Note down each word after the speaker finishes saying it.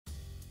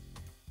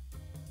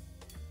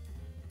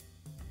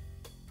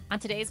On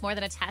today's More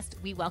Than a Test,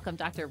 we welcome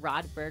Dr.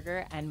 Rod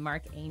Berger and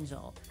Mark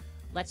Angel.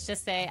 Let's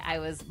just say I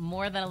was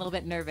more than a little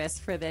bit nervous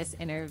for this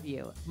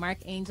interview. Mark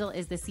Angel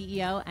is the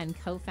CEO and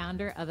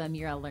co-founder of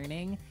Amira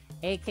Learning,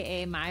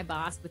 aka my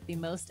boss with the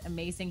most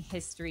amazing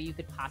history you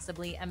could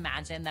possibly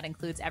imagine that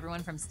includes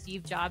everyone from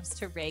Steve Jobs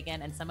to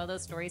Reagan, and some of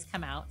those stories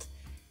come out.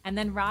 And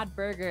then Rod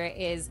Berger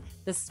is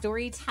the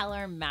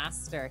storyteller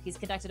master. He's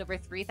conducted over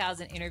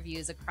 3,000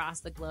 interviews across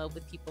the globe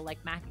with people like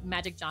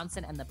Magic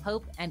Johnson and the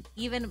Pope, and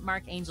even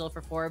Mark Angel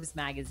for Forbes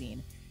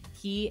magazine.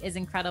 He is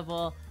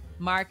incredible.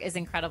 Mark is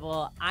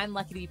incredible. I'm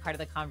lucky to be part of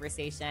the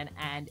conversation,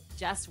 and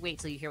just wait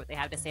till you hear what they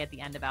have to say at the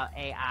end about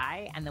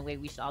AI and the way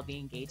we should all be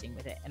engaging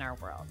with it in our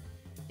world.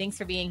 Thanks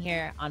for being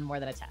here on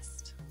More Than a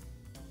Test.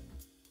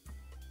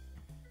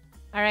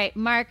 All right,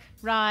 Mark,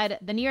 Rod,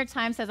 the New York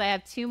Times says I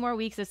have 2 more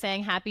weeks of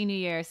saying Happy New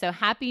Year. So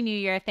Happy New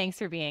Year. Thanks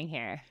for being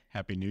here.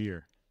 Happy New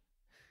Year.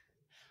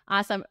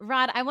 Awesome.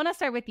 Rod, I want to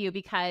start with you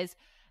because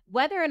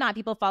whether or not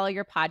people follow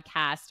your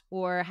podcast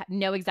or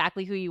know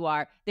exactly who you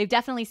are, they've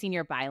definitely seen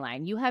your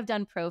byline. You have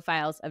done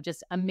profiles of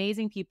just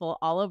amazing people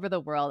all over the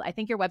world. I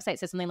think your website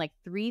says something like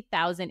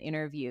 3,000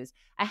 interviews.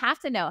 I have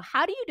to know,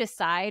 how do you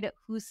decide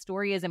whose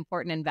story is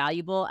important and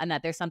valuable and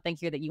that there's something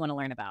here that you want to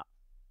learn about?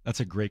 That's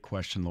a great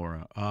question,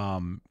 Laura.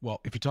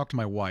 Well, if you talk to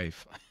my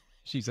wife,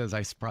 she says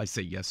I probably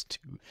say yes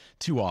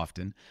too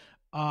often.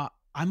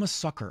 I'm a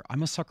sucker.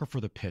 I'm a sucker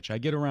for the pitch. I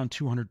get around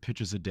 200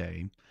 pitches a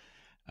day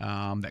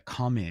that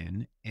come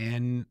in,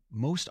 and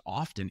most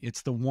often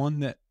it's the one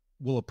that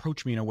will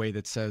approach me in a way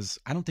that says,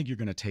 I don't think you're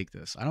going to take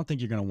this. I don't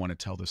think you're going to want to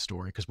tell this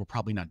story because we're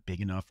probably not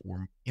big enough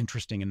or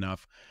interesting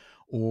enough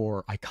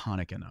or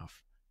iconic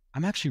enough.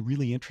 I'm actually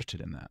really interested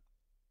in that.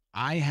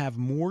 I have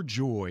more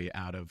joy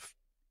out of,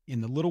 in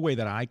the little way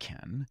that I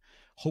can,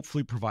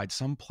 hopefully provide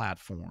some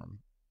platform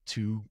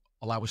to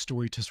allow a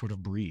story to sort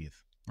of breathe,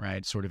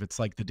 right? Sort of, it's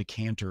like the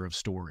decanter of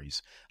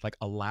stories, like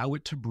allow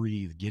it to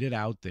breathe, get it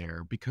out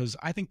there, because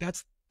I think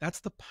that's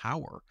the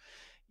power.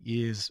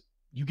 Is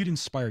you get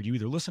inspired, you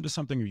either listen to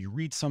something or you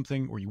read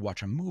something or you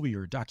watch a movie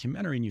or a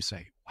documentary and you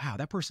say, wow,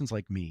 that person's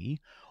like me,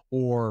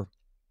 or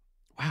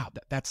wow,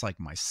 that's like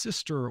my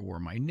sister or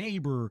my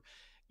neighbor.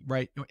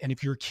 Right. And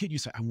if you're a kid, you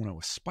say, I want to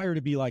aspire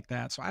to be like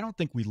that. So I don't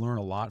think we learn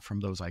a lot from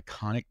those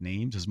iconic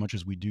names as much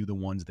as we do the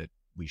ones that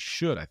we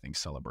should, I think,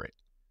 celebrate.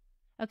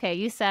 Okay,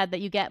 you said that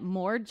you get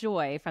more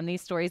joy from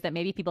these stories that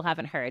maybe people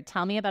haven't heard.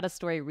 Tell me about a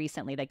story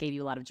recently that gave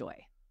you a lot of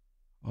joy.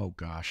 Oh,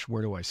 gosh,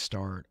 where do I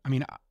start? I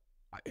mean,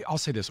 I'll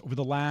say this. Over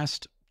the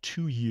last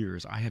 2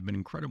 years, I have been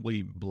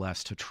incredibly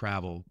blessed to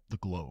travel the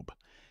globe.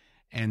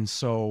 And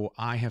so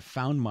I have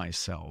found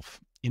myself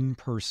in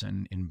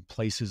person in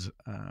places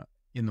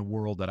in the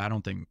world that I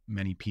don't think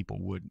many people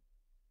would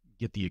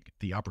get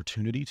the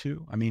opportunity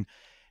to. I mean,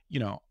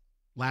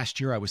 last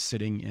year I was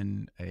sitting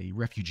in a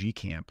refugee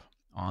camp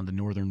on the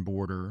northern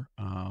border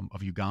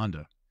of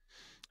Uganda,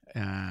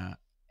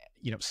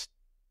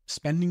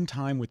 spending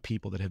time with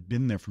people that have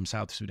been there from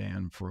South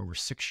Sudan for over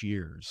 6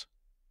 years,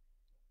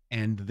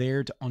 and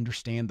there to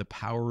understand the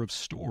power of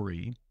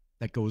story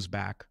that goes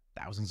back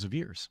thousands of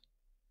years.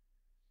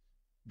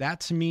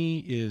 That to me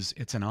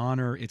it's an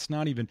honor. It's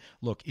not even,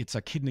 look, it's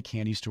a kid in a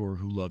candy store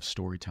who loves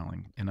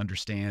storytelling and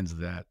understands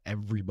that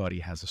everybody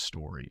has a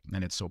story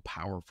and it's so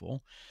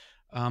powerful.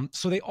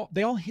 So they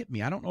all hit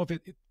me. I don't know if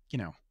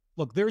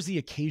look, there's the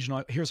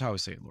occasional, here's how I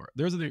say it, Laura.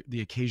 There's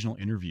the occasional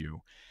interview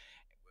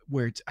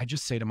where I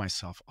just say to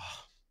myself, oh,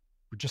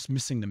 we're just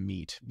missing the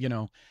meat,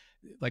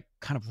 like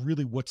kind of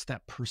really what's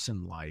that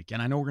person like?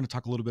 And I know we're going to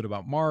talk a little bit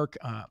about Mark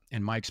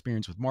and my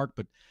experience with Mark,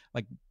 but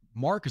like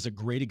Mark is a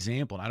great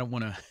example. And I don't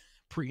want to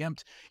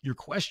preempt your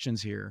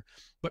questions here,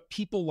 but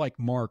people like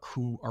Mark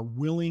who are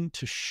willing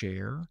to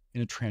share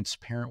in a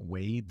transparent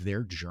way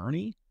their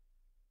journey,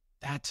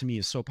 that to me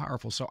is so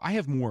powerful. So I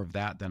have more of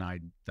that than I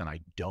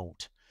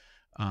don't.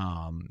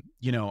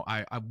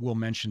 I will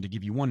mention, to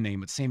give you one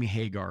name, it's Sammy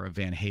Hagar of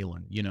Van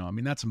Halen. I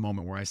mean, that's a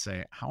moment where I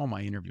say, how am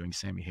I interviewing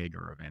Sammy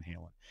Hagar of Van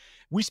Halen?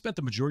 We spent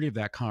the majority of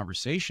that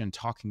conversation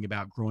talking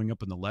about growing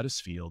up in the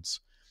lettuce fields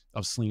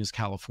of Salinas,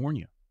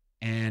 California,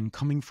 and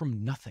coming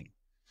from nothing.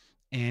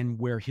 And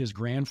where his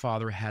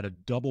grandfather had a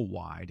double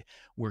wide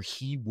where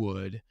he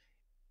would,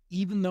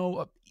 even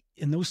though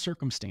in those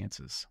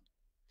circumstances,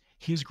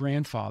 his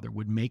grandfather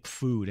would make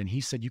food, and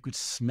he said you could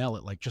smell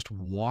it like just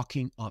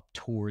walking up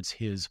towards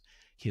his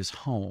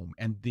home,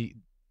 and the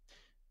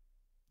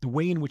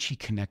way in which he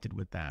connected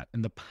with that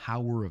and the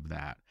power of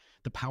that,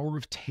 the power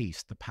of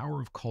taste, the power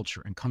of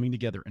culture and coming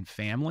together and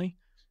family,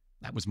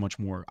 that was much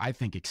more, I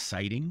think,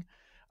 exciting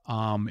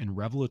and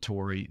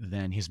revelatory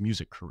than his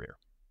music career.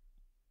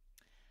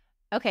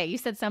 Okay, you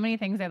said so many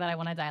things there that I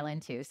want to dial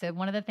into. So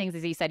one of the things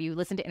is you said you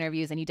listen to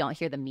interviews and you don't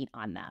hear the meat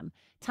on them.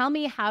 Tell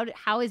me,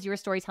 how is your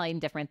storytelling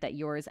different that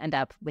yours end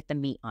up with the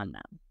meat on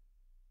them?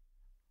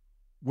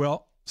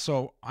 Well,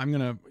 so I'm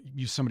going to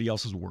use somebody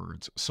else's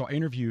words. So I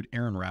interviewed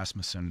Aaron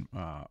Rasmussen,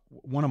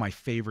 one of my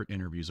favorite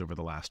interviews over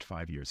the last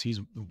 5 years. He's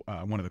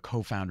one of the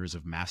co-founders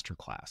of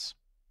Masterclass.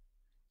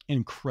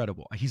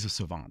 Incredible. He's a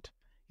savant.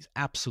 He's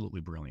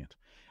absolutely brilliant.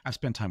 I've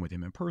spent time with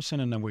him in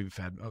person, and then we've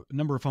had a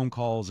number of phone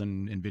calls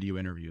and video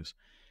interviews.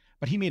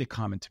 But he made a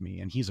comment to me,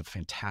 and he's a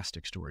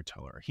fantastic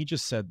storyteller. He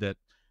just said that,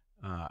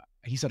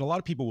 he said, a lot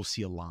of people will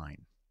see a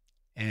line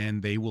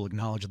and they will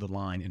acknowledge the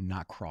line and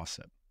not cross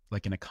it,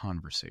 like in a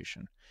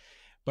conversation.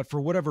 But for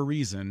whatever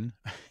reason,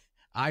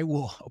 I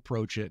will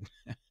approach it,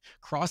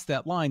 cross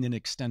that line, and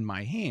extend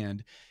my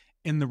hand.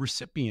 And the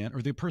recipient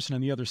or the person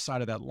on the other side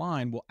of that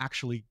line will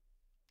actually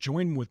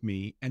join with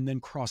me and then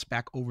cross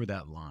back over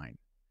that line.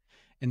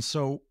 And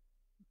so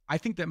I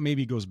think that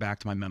maybe goes back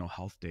to my mental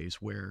health days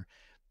where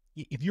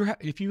if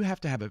you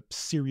have to have a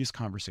serious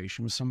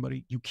conversation with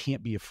somebody, you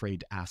can't be afraid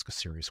to ask a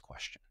serious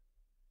question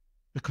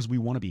because we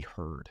want to be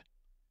heard.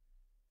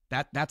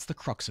 That's the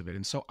crux of it.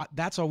 And so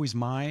that's always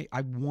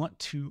I'm going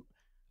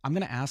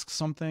to ask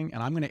something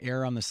and I'm going to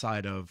err on the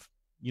side of,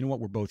 you know what,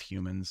 we're both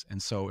humans.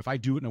 And so if I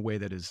do it in a way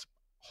that is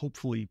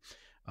hopefully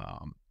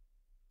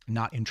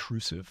not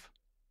intrusive,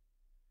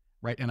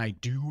 right? And I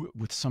do it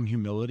with some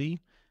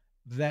humility,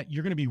 that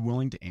you're going to be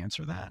willing to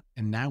answer that.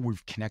 And now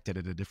we've connected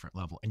at a different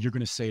level. And you're going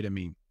to say to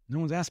me, no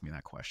one's asked me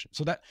that question.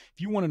 So that if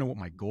you want to know what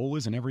my goal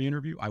is in every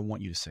interview, I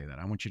want you to say that.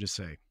 I want you to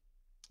say,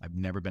 I've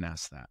never been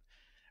asked that.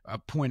 A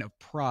point of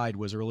pride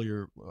was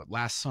earlier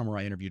last summer,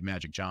 I interviewed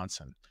Magic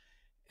Johnson,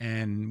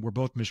 and we're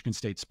both Michigan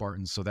State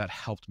Spartans. So that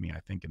helped me,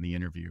 I think, in the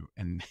interview.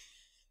 And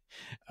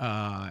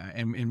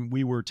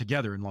we were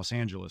together in Los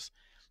Angeles.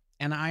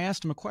 And I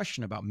asked him a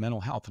question about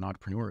mental health and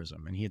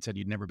entrepreneurism. And he had said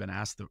he'd never been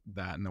asked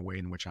that in the way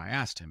in which I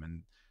asked him.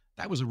 And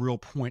that was a real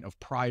point of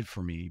pride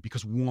for me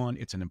because, one,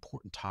 it's an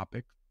important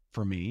topic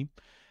for me.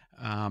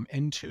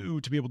 And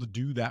two, to be able to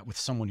do that with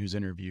someone who's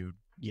interviewed,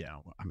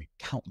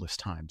 countless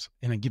times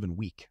in a given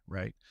week,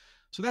 right?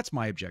 So that's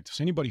my objective.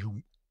 So anybody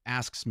who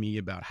asks me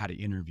about how to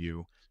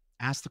interview,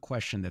 ask the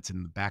question that's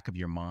in the back of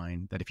your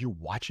mind, that if you're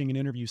watching an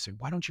interview, say,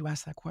 why don't you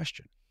ask that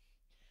question?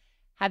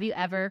 Have you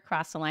ever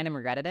crossed the line and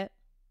regretted it?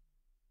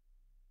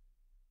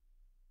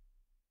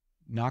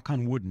 Knock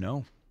on wood,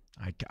 no.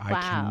 I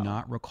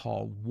cannot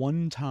recall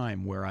one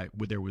time where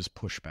there was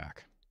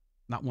pushback.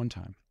 Not one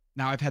time.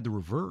 Now, I've had the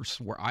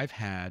reverse where I've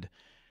had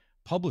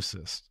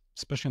publicists,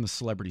 especially on the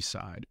celebrity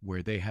side,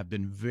 where they have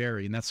been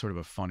and that's sort of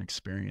a fun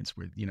experience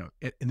where,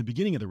 in the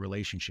beginning of the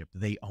relationship,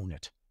 they own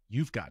it.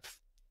 You've got,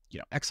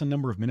 X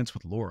number of minutes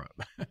with Laura.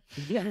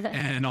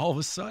 And all of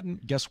a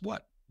sudden, guess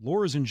what?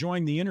 Laura's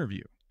enjoying the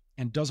interview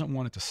and doesn't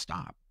want it to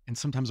stop. And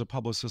sometimes a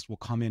publicist will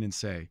come in and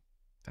say,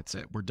 that's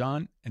it, we're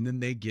done. And then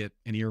they get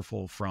an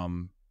earful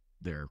from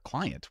their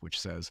client, which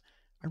says,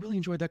 I really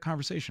enjoyed that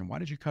conversation. Why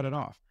did you cut it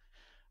off?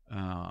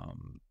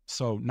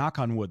 So knock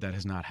on wood, that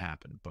has not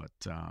happened, but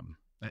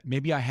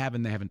maybe I have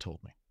and they haven't told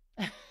me.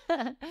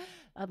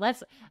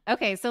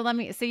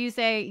 So you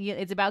say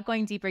it's about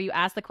going deeper. You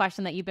ask the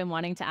question that you've been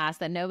wanting to ask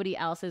that nobody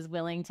else is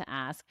willing to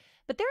ask.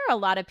 But there are a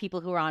lot of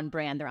people who are on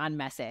brand, they're on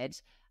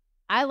message.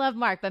 I love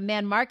Mark, but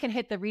man, Mark can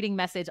hit the reading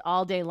message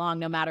all day long,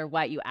 no matter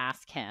what you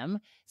ask him.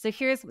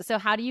 So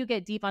how do you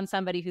get deep on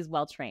somebody who's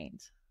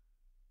well-trained?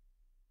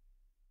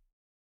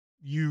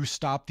 You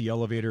stop the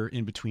elevator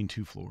in between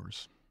two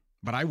floors.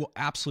 But I will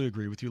absolutely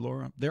agree with you,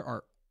 Laura. There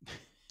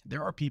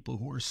are people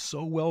who are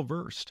so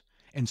well-versed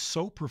and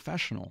so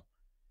professional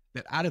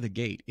that out of the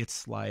gate,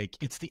 it's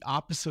the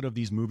opposite of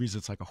these movies.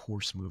 It's like a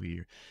horse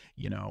movie,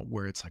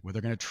 where it's like, where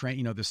they're going to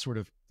train, this sort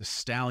of, the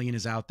stallion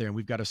is out there and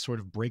we've got to sort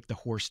of break the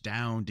horse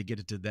down to get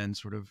it to then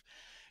sort of,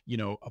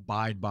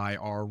 abide by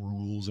our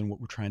rules and what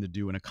we're trying to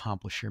do and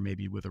accomplish here,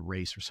 maybe with a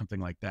race or something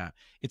like that.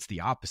 It's the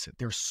opposite.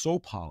 They're so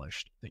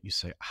polished that you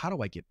say, how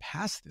do I get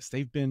past this?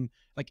 They've been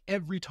like,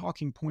 every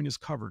talking point is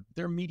covered.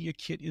 Their media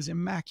kit is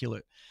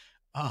immaculate.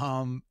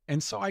 And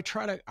so I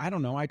try to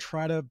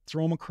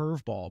throw them a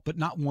curveball, but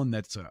not one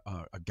that's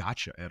a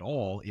gotcha at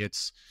all.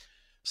 It's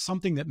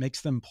something that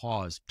makes them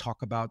pause,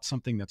 talk about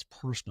something that's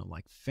personal,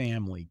 like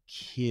family,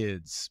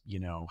 kids,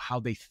 how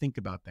they think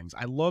about things.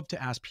 I love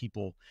to ask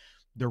people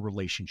their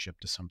relationship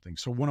to something.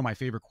 So one of my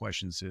favorite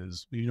questions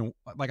is,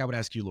 like I would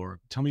ask you, Laura,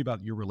 tell me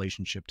about your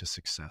relationship to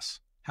success.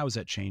 How has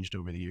that changed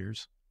over the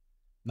years?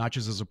 Not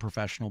just as a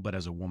professional, but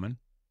as a woman.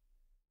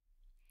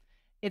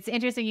 It's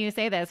interesting you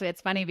say this.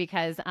 It's funny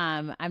because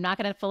I'm not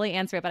going to fully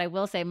answer it, but I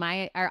will say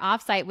our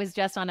offsite was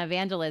just on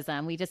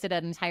evangelism. We just did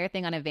an entire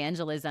thing on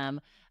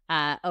evangelism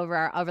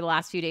over the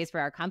last few days for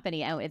our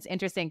company. And it's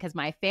interesting because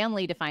my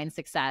family defines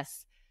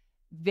success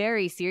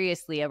very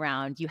seriously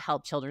around you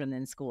help children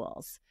in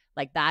schools.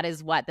 Like that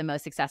is what the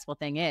most successful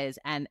thing is.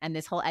 And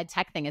this whole ed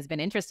tech thing has been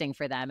interesting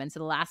for them. And so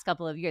the last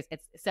couple of years,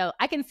 so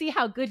I can see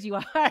how good you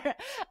are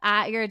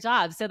at your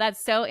job. So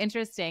that's so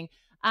interesting.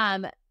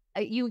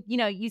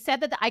 You said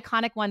that the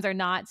iconic ones are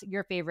not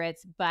your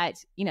favorites,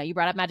 but you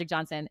brought up Magic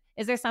Johnson.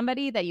 Is there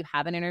somebody that you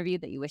haven't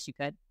interviewed that you wish you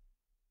could?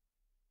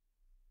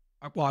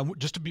 Well,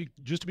 just to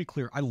be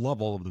clear, I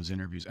love all of those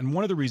interviews. And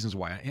one of the reasons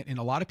why, and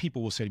a lot of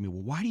people will say to me,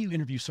 well, why do you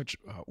interview such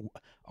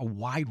a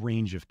wide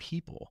range of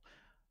people?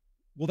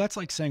 Well, that's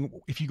like saying,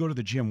 if you go to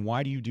the gym,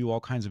 why do you do all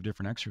kinds of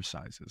different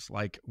exercises?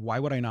 Like, why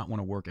would I not want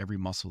to work every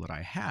muscle that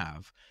I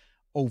have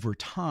over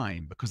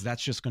time? Because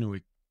that's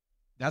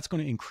that's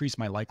going to increase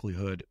my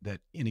likelihood that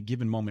in a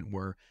given moment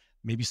where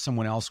maybe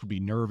someone else would be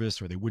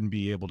nervous or they wouldn't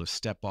be able to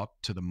step up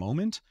to the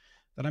moment,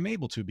 that I'm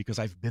able to because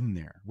I've been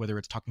there, whether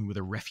it's talking with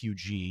a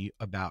refugee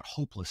about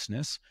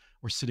hopelessness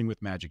or sitting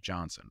with Magic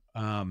Johnson.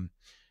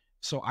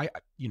 So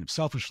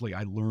selfishly,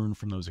 I learn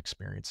from those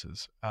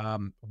experiences.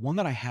 One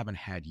that I haven't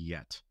had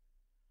yet.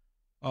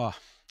 Uh,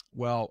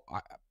 well,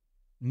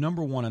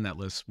 number one on that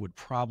list would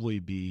probably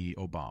be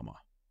Obama.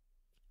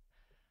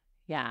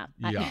 Yeah.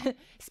 Yeah.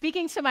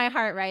 Speaking to my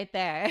heart right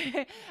there.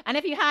 And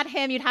if you had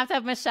him, you'd have to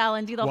have Michelle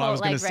and do the Well, I whole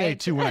was going to say right?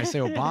 too, when I say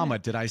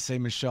Obama, did I say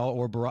Michelle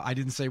or Barack? I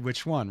didn't say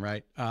which one,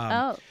 right?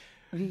 Oh.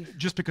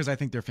 Just because I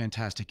think they're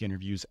fantastic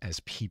interviews as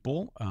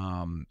people.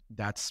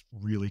 That's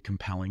really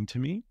compelling to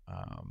me.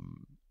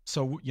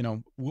 So,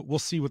 we'll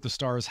see what the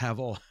stars have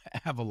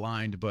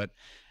aligned, but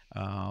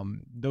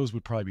those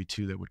would probably be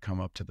two that would come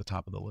up to the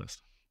top of the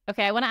list.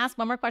 Okay, I want to ask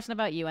one more question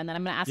about you, and then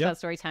I'm going to ask about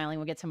storytelling.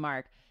 We'll get to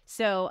Mark.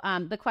 So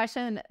the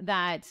question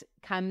that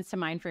comes to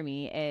mind for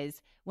me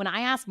is when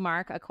I ask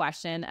Mark a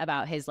question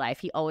about his life,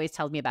 he always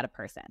tells me about a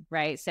person,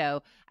 right?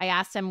 So I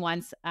asked him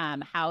once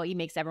how he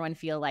makes everyone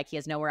feel like he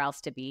has nowhere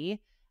else to be.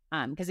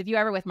 Because if you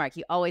ever with Mark,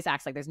 he always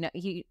acts like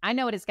I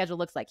know what his schedule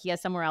looks like. He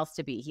has somewhere else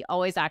to be. He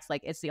always acts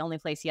like it's the only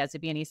place he has to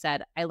be. And he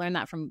said, I learned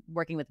that from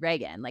working with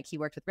Reagan. Like he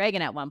worked with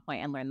Reagan at one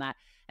point and learned that.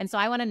 And so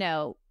I want to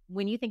know,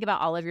 when you think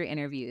about all of your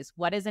interviews,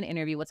 what is an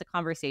interview? What's a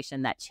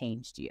conversation that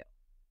changed you?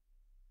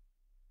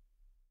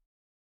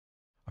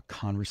 A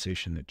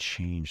conversation that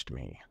changed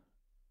me.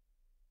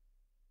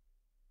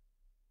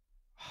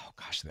 Oh,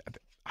 gosh.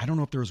 I don't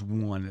know if there's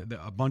one.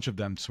 A bunch of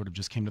them sort of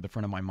just came to the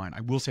front of my mind.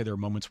 I will say there are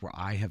moments where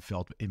I have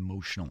felt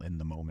emotional in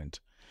the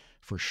moment,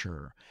 for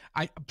sure.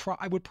 I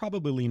would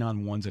probably lean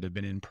on ones that have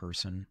been in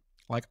person.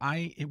 Like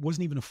it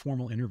wasn't even a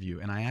formal interview,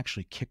 and I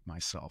actually kicked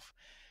myself.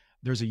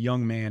 There's a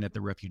young man at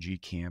the refugee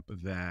camp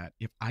that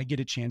if I get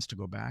a chance to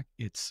go back,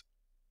 it's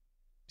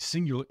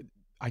singular.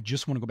 I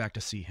just want to go back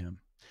to see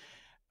him.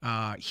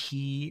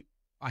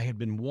 I had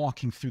been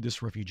walking through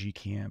this refugee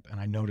camp and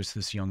I noticed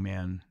this young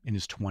man in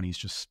his 20s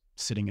just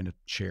sitting in a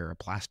chair, a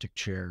plastic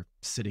chair,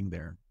 sitting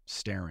there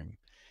staring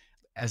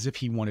as if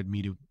he wanted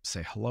me to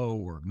say hello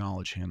or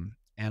acknowledge him.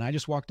 And I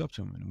just walked up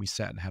to him and we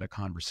sat and had a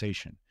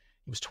conversation.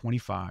 He was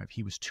 25.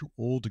 He was too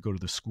old to go to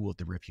the school at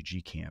the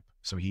refugee camp.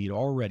 So he'd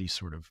already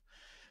sort of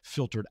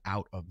filtered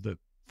out of the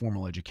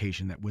formal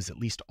education that was at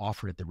least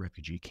offered at the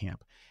refugee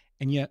camp.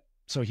 And yet,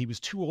 so he was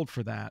too old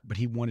for that, but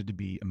he wanted to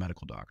be a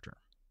medical doctor.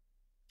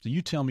 So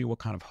you tell me what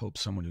kind of hope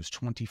someone who's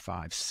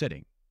 25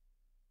 sitting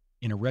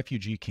in a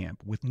refugee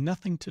camp with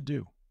nothing to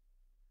do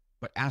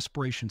but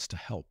aspirations to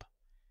help,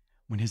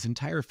 when his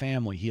entire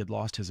family, he had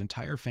lost his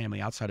entire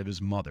family outside of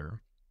his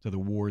mother to the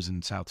wars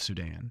in South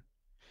Sudan.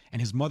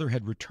 And his mother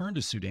had returned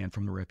to Sudan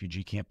from the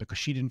refugee camp because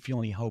she didn't feel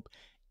any hope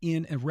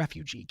in a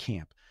refugee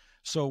camp.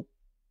 So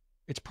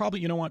it's probably,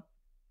 you know what,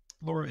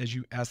 Laura, as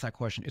you asked that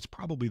question, it's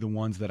probably the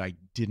ones that I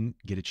didn't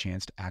get a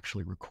chance to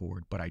actually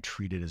record, but I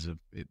treated as if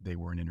they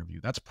were an interview.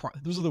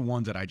 Those are the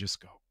ones that I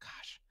just go,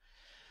 gosh,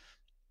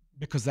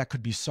 because that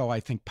could be so,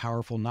 I think,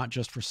 powerful, not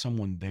just for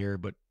someone there,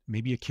 but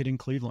maybe a kid in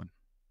Cleveland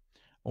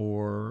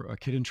or a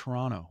kid in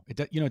Toronto.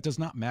 It does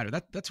not matter.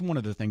 That's one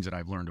of the things that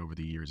I've learned over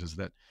the years is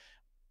that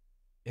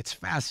it's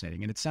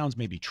fascinating, and it sounds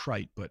maybe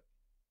trite, but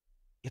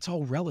it's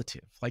all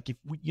relative. Like if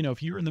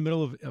you're in the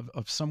middle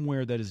of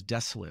somewhere that is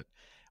desolate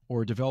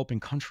or a developing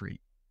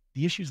country,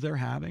 the issues they're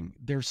having,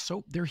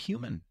 they're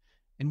human,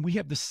 and we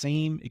have the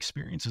same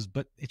experiences,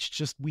 but it's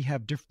just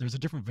there's a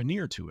different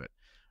veneer to it,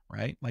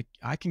 right? Like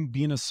I can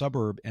be in a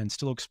suburb and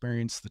still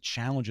experience the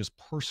challenges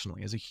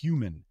personally as a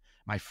human,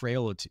 my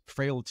frailty,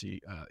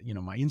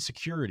 my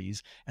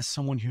insecurities as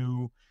someone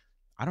who,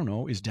 I don't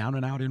know, is down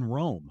and out in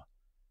Rome.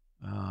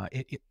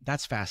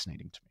 That's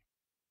fascinating to me.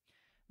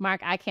 Mark,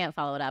 I can't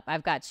follow it up.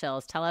 I've got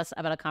chills. Tell us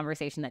about a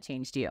conversation that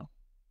changed you.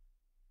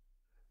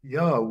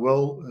 Yeah,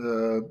 well,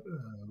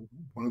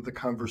 one of the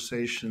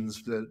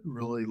conversations that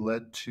really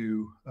led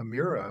to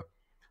Amira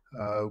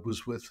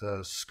was with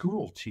a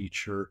school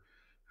teacher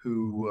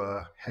who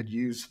had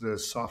used the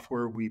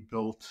software we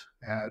built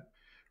at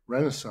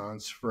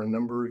Renaissance for a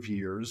number of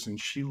years, and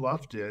she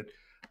loved it.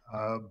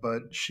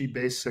 But she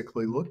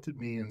basically looked at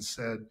me and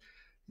said,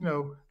 you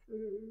know,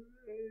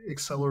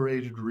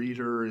 accelerated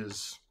reader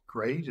is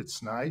great.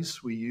 It's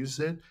nice. We use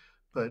it.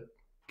 But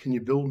can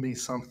you build me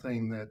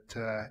something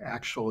that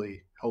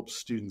actually helps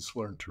students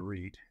learn to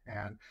read?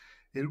 And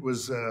it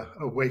was a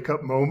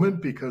wake-up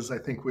moment, because I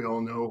think we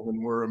all know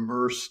when we're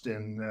immersed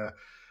in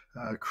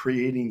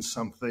creating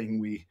something,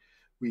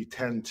 we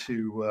tend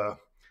to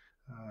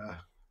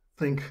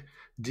think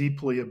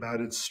deeply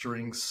about its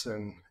strengths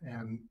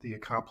and the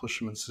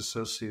accomplishments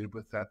associated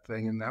with that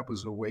thing. And that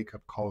was a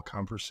wake-up call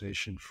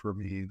conversation for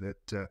me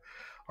that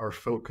our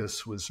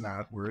focus was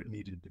not where it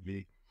needed to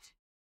be.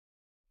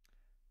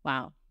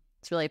 Wow.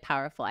 It's really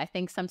powerful. I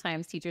think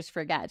sometimes teachers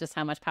forget just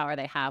how much power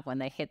they have when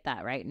they hit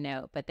that right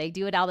note, but they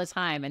do it all the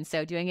time. And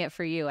so doing it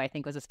for you, I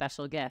think, was a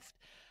special gift.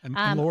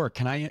 And Laura,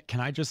 can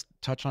I just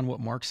touch on what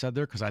Mark said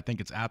there? Because I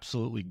think it's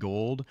absolutely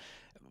gold.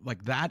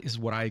 like that is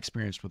what I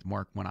experienced with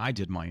Mark when I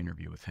did my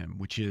interview with him,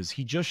 which is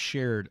he just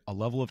shared a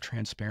level of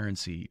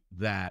transparency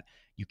that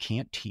you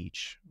can't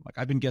teach. Like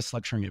I've been guest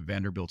lecturing at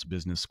Vanderbilt's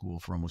business school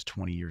for almost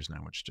 20 years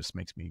now, which just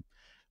makes me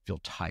feel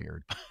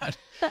tired.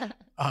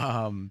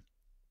 um,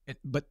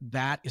 but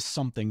that is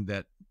something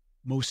that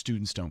most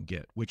students don't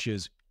get, which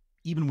is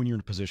even when you're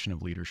in a position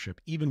of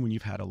leadership, even when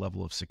you've had a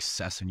level of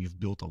success and you've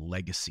built a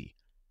legacy,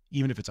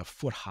 even if it's a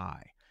foot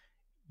high,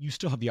 you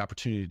still have the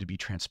opportunity to be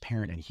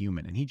transparent and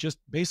human. And he just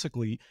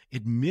basically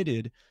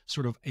admitted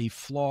sort of a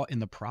flaw in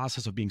the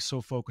process of being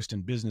so focused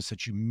in business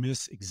that you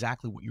miss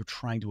exactly what you're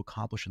trying to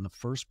accomplish in the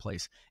first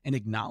place, and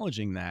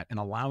acknowledging that and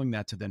allowing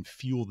that to then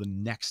fuel the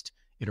next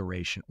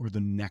iteration or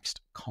the next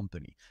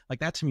company. Like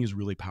that to me is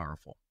really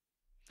powerful.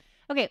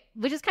 Okay,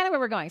 which is kind of where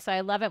we're going. So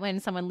I love it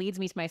when someone leads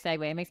me to my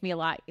segue.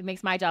 It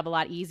makes my job a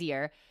lot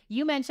easier.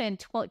 You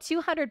mentioned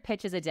 200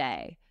 pitches a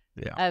day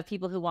Yeah. of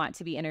people who want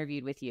to be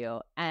interviewed with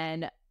you.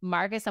 And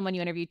Mark is someone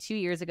you interviewed 2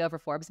 years ago for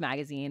Forbes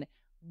magazine.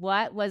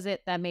 What was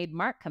it that made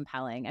Mark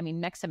compelling? I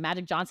mean, next to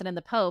Magic Johnson and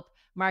the Pope,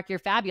 Mark, you're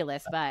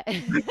fabulous, but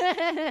Not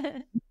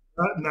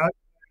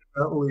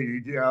that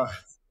lead, yeah.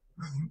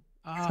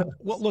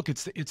 Well, look,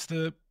 it's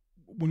the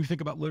when we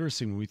think about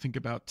literacy, when we think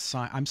about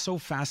science, I'm so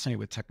fascinated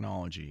with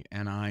technology,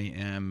 and I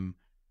am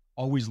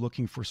always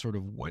looking for sort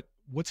of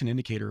what's an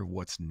indicator of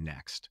what's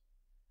next.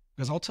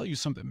 Because I'll tell you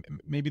something,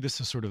 maybe this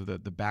is sort of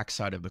the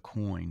backside of the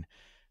coin,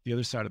 the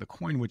other side of the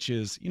coin, which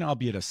is, I'll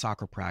be at a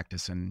soccer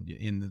practice and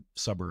in the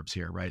suburbs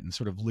here, right? And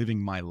sort of living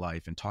my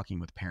life and talking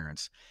with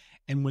parents.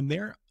 And when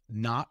they're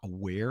not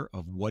aware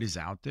of what is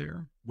out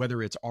there,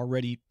 whether it's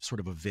already sort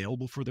of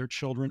available for their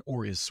children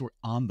or is sort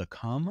of on the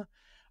come,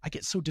 I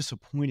get so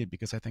disappointed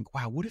because I think,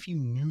 wow, what if you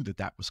knew that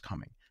that was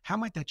coming? How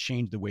might that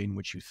change the way in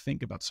which you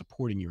think about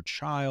supporting your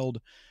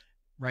child,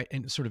 right?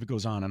 And sort of it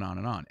goes on and on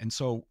and on. And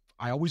so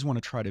I always want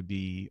to try to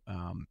be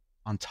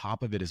on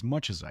top of it as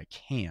much as I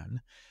can.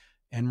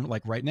 And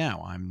like right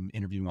now, I'm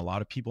interviewing a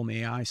lot of people in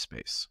the AI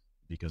space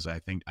because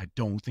I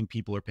don't think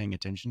people are paying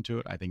attention to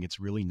it. I think it's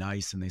really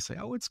nice. And they say,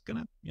 oh, it's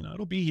gonna,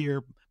 it'll be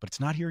here, but it's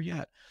not here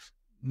yet.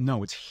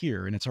 No, it's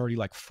here. And it's already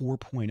like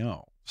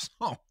 4.0.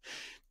 So,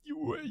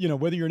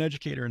 whether you're an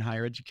educator in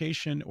higher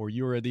education or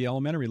you're at the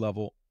elementary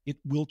level, it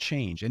will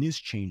change and is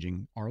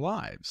changing our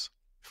lives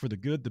for the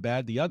good, the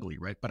bad, the ugly,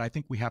 right? But I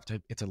think we have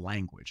to, it's a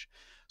language.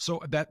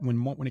 So that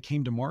when it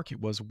came to Mark, it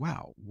was,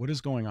 wow, what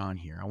is going on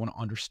here? I want to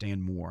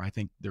understand more. I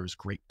think there's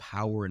great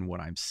power in what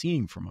I'm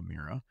seeing from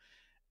Amira.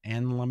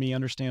 And let me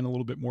understand a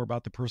little bit more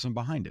about the person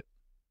behind it.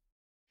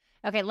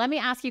 okay, let me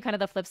ask you kind of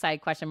the flip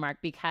side question, Mark,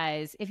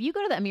 because if you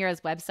go to the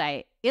Amira's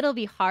website, it'll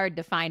be hard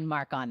to find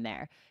Mark on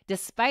there,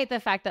 despite the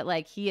fact that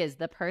like he is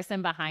the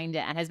person behind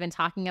it and has been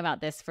talking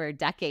about this for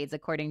decades,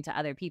 according to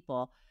other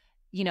people.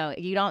 You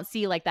don't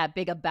see like that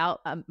big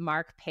about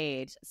Mark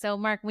page. So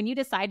Mark, when you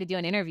decide to do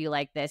an interview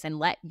like this and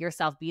let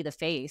yourself be the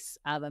face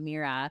of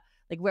Amira,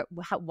 like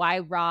why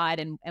Rod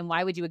and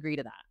why would you agree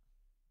to that?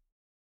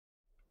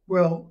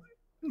 Well,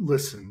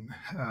 listen,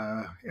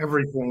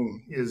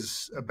 everything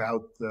is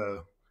about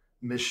the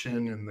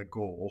mission and the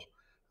goal.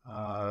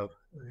 Uh,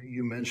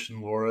 you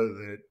mentioned, Laura,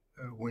 that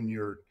when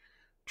you're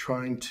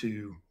trying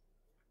to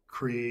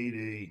create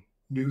a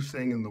new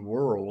thing in the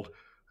world,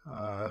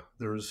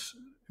 there's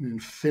an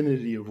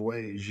infinity of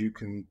ways you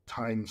can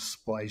time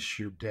splice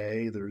your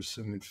day. There's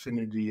an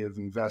infinity of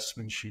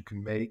investments you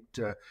can make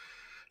to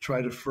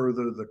try to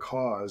further the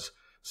cause.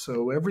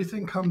 So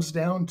everything comes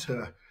down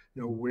to,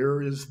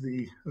 where is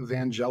the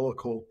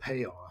evangelical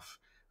payoff?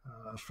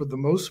 For the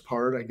most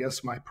part, I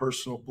guess my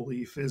personal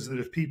belief is that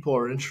if people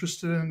are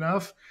interested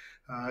enough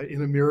in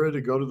Amira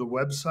to go to the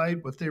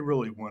website, what they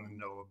really want to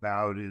know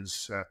about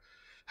is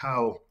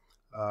how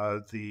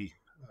the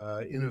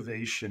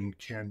innovation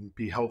can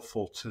be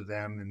helpful to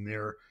them in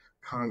their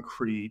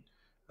concrete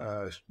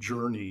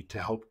journey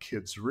to help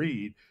kids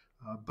read.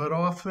 But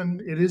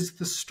often it is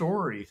the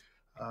story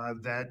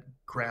that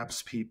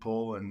grabs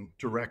people and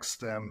directs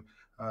them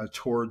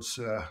towards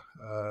a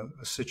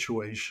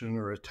situation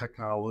or a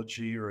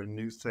technology or a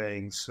new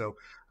thing. So,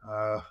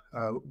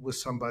 with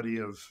somebody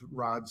of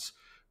Rod's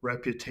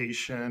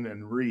reputation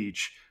and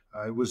reach,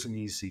 it was an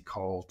easy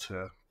call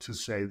to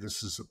say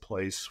this is a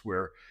place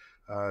where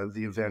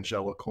the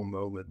evangelical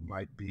moment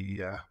might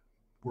be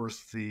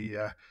worth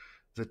the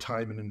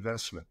time and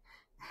investment.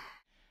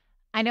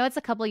 I know it's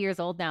a couple years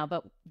old now,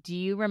 but do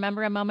you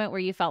remember a moment where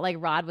you felt like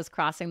Rod was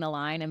crossing the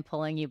line and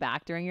pulling you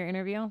back during your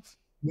interview?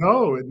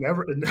 No, it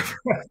never.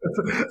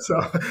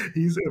 So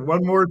he's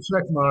one more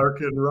check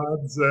mark in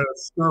Rod's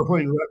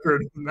sterling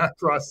record of not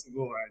crossing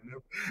the line.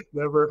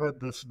 Never had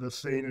the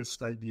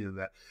faintest idea of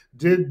that.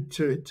 Did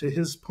to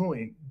his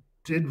point,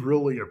 did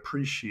really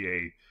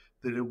appreciate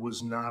that it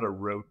was not a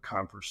rote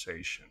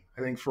conversation.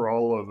 I think for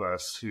all of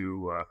us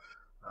who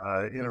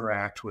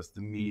interact with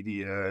the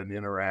media and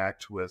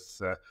interact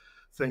with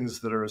things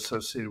that are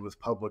associated with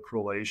public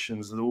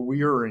relations. The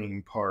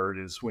wearying part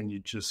is when you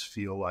just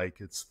feel like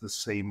it's the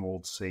same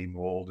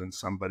old, and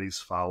somebody's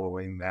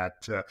following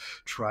that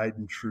tried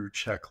and true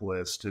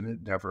checklist, and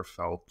it never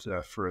felt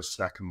for a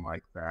second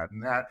like that.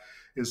 And that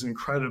is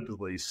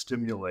incredibly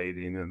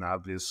stimulating and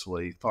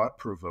obviously thought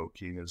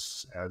provoking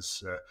as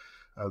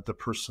the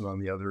person on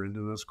the other end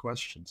of those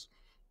questions.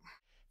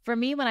 For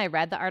me, when I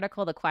read the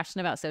article, the question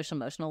about social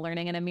emotional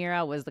learning in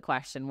Amira was the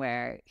question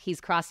where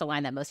he's crossed a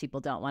line that most people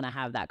don't want to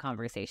have that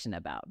conversation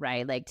about,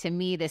 right? Like, to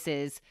me, this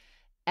is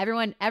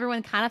everyone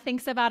kind of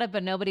thinks about it,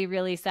 but nobody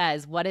really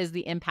says, what is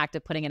the impact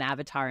of putting an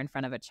avatar in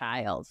front of a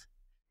child?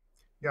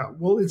 Yeah,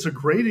 well, it's a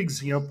great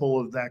example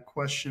of that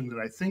question that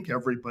I think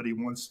everybody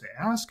wants to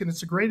ask. And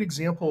it's a great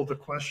example of the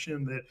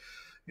question that,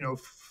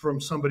 from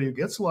somebody who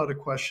gets a lot of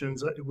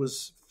questions, it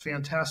was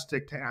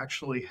fantastic to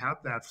actually have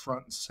that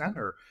front and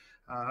center.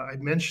 I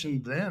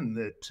mentioned then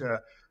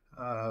that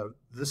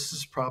this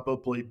has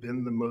probably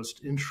been the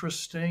most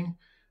interesting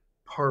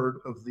part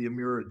of the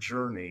Amira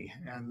journey,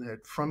 and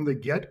that from the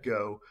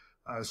get-go,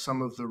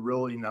 some of the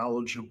really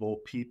knowledgeable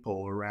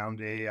people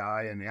around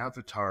AI and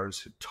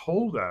avatars had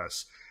told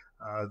us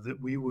that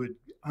we would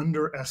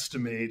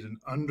underestimate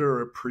and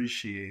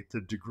underappreciate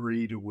the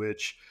degree to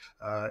which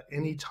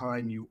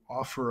anytime you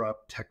offer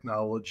up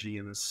technology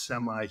in a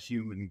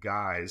semi-human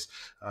guise,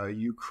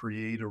 you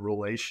create a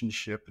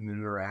relationship and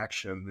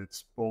interaction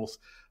that's both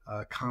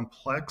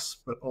complex,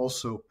 but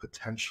also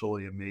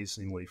potentially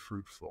amazingly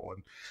fruitful.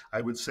 And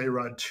I would say,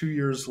 Rod, 2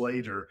 years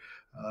later,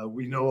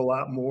 we know a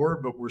lot more,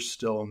 but we're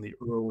still in the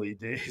early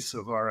days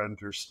of our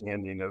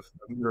understanding of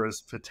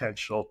Amira's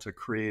potential to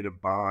create a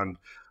bond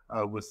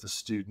with the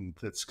student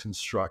that's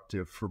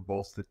constructive for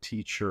both the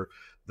teacher,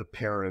 the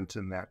parent,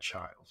 and that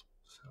child.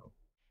 So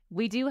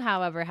We do,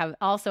 however, have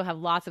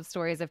lots of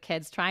stories of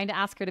kids trying to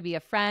ask her to be a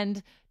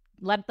friend,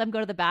 let them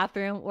go to the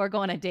bathroom, or go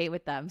on a date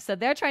with them. So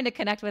they're trying to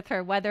connect with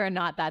her, whether or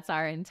not that's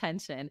our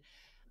intention.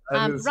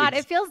 that is Rod,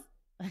 it feels.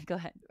 Go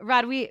ahead,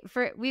 Rod. We're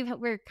kind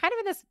of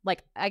in this,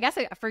 like, I guess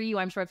for you,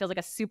 I'm sure it feels like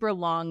a super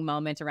long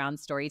moment around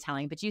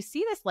storytelling, but you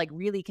see this like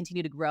really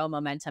continue to grow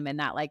momentum in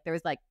that. Like, there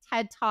was like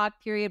TED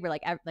Talk period where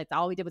like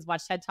all we did was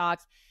watch TED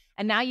Talks,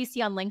 and now you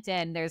see on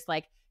LinkedIn there's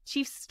like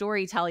chief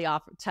storytelling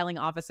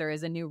officer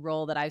is a new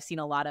role that I've seen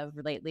a lot of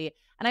lately.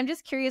 And I'm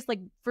just curious, like,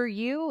 for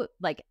you,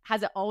 like,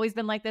 has it always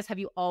been like this? Have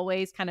you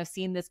always kind of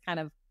seen this kind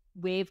of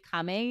wave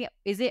coming?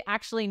 Is it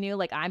actually new?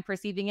 Like, I'm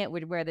perceiving it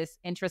where this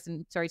interest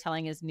in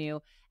storytelling is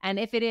new. And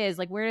if it is,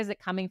 like, where is it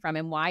coming from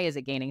and why is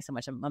it gaining so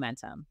much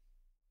momentum?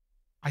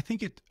 I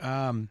think you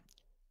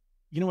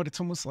know what, it's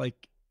almost like,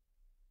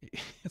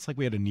 it's like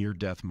we had a near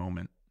death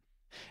moment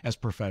as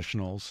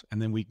professionals.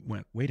 And then we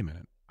went, wait a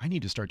minute, I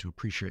need to start to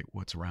appreciate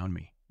what's around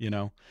me,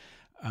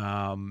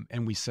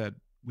 And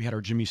we had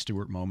our Jimmy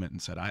Stewart moment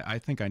and said, I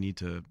think I need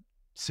to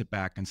sit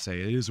back and say,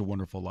 it is a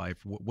wonderful life.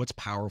 What's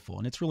powerful?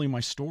 And it's really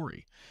my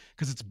story,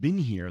 because it's been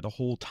here the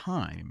whole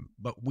time,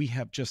 but we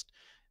have just,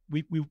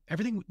 we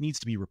everything needs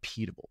to be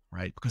repeatable,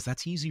 right? Because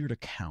that's easier to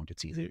count.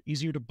 It's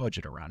easier to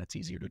budget around. It's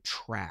easier to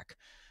track.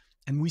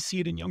 And we see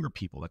it in younger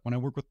people. Like when I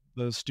work with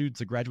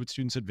the graduate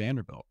students at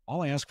Vanderbilt,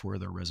 all I ask for are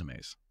their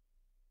resumes.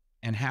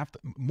 And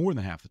more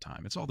than half the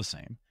time, it's all the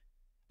same.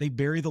 They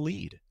bury the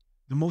lead.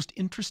 The most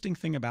interesting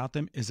thing about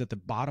them is at the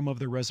bottom of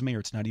their resume, or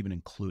it's not even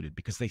included,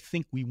 because they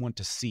think we want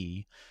to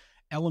see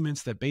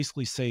elements that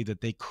basically say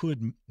that they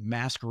could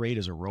masquerade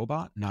as a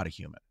robot, not a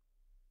human.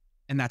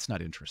 And that's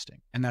not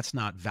interesting. And that's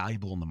not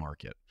valuable in the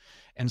market.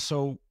 And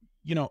so,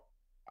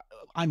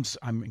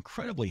 I'm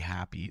incredibly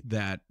happy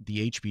that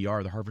the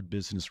HBR, the Harvard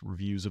Business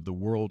Reviews of the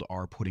world,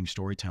 are putting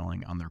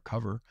storytelling on their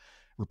cover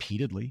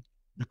repeatedly,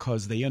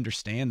 because they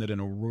understand that in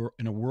a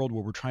world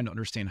where we're trying to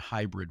understand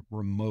hybrid,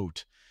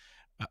 remote,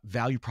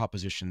 value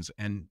propositions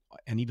and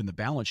even the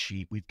balance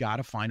sheet, we've got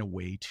to find a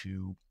way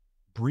to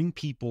bring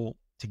people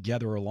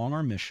together along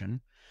our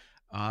mission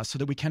so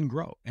that we can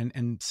grow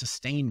and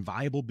sustain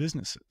viable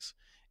businesses.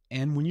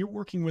 And when you're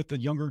working with the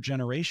younger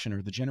generation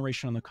or the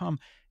generation on the come,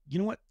 you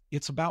know what?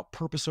 It's about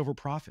purpose over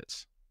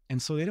profits.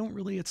 And so they don't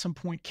really at some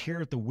point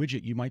care at the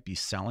widget you might be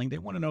selling. They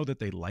want to know that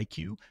they like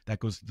you. That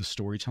goes to the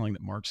storytelling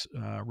that Mark's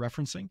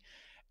referencing.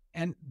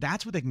 And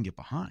that's what they can get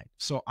behind.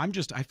 So I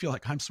feel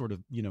like I'm sort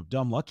of,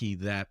 dumb lucky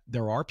that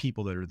there are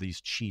people that are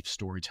these chief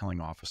storytelling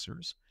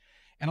officers.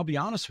 And I'll be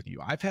honest with you,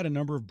 I've had a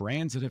number of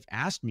brands that have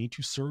asked me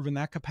to serve in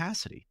that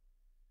capacity,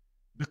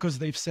 because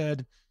they've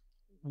said,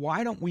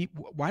 why don't we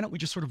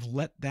just sort of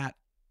why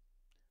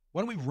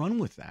don't we run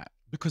with that?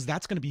 Because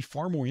that's going to be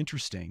far more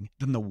interesting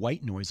than the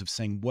white noise of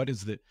saying, what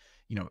is the,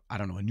 I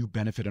don't know, a new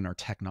benefit in our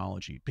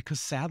technology?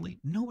 Because sadly,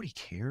 nobody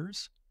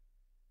cares.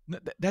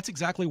 That's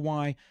exactly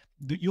why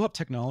you'll have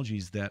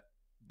technologies that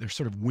they're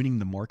sort of winning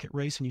the market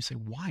race, and you say,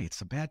 why?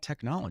 It's a bad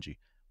technology.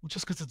 Well,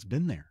 just because it's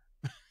been there.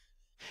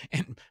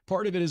 And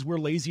part of it is we're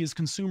lazy as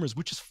consumers,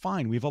 which is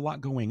fine. We have a lot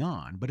going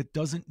on, but it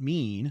doesn't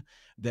mean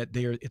that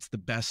it's the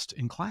best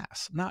in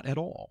class. Not at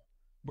all.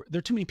 There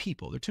are too many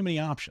people. There are too many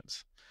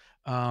options.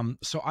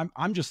 So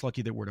I'm just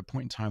lucky that we're at a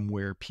point in time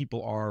where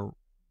people are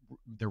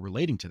they're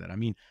relating to that. I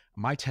mean,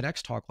 my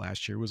TEDx talk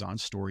last year was on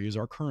story is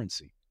our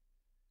currency.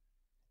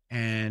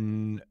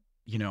 And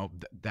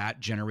that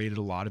generated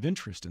a lot of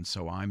interest. And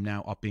so I'm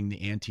now upping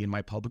the ante in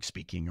my public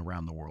speaking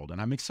around the world. And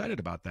I'm excited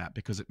about that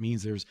because it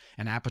means there's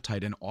an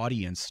appetite and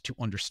audience to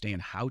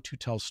understand how to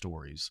tell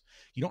stories.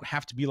 You don't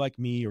have to be like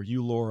me or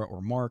you, Laura,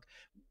 or Mark.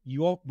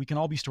 We can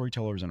all be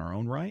storytellers in our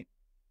own right,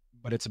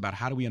 but it's about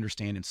how do we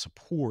understand and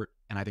support,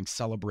 and I think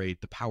celebrate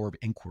the power of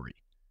inquiry.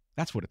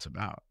 That's what it's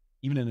about.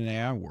 Even in an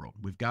AI world,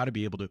 we've got to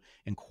be able to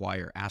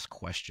inquire, ask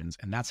questions,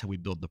 and that's how we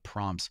build the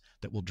prompts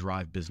that will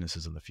drive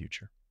businesses in the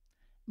future.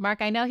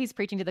 Mark, I know he's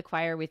preaching to the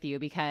choir with you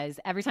because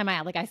every time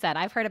like I said,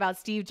 I've heard about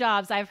Steve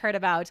Jobs, I've heard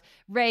about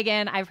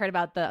Reagan, I've heard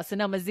about the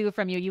Sonoma Zoo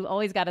from you. You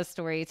always got a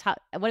story.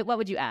 What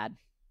would you add?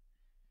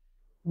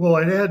 Well,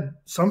 I'd add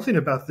something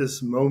about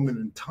this moment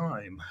in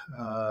time.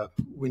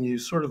 When you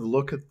sort of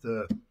look at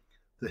the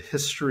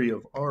history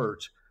of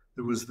art,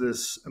 there was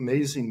this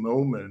amazing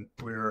moment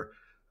where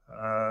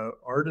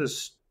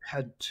artists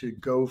had to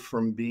go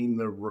from being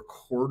the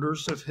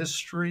recorders of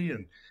history,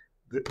 and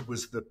it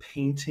was the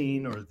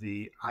painting or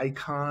the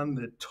icon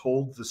that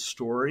told the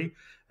story.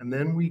 And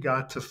then we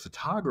got to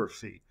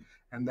photography,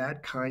 and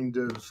that kind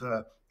of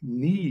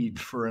need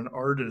for an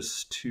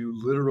artist to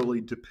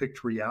literally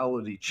depict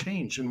reality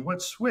changed. And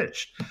what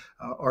switched?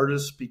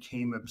 Artists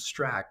became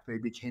abstract, they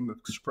became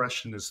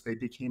expressionists, they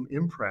became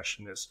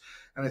impressionists.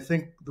 And I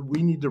think that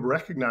we need to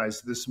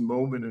recognize this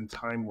moment in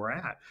time we're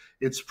at.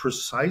 It's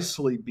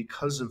precisely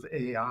because of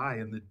AI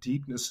and the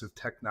deepness of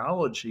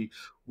technology,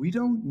 we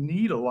don't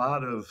need a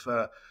lot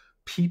of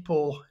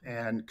people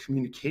and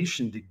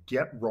communication to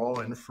get raw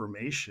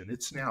information.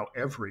 It's now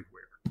everywhere.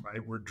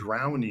 Right, we're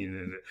drowning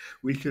in it.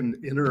 We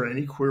can enter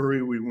any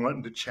query we want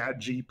into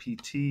Chat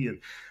GPT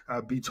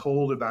and be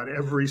told about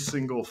every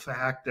single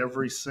fact,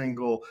 every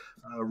single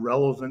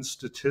relevant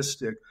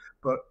statistic.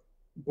 But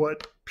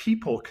what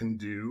people can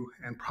do,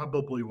 and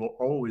probably will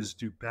always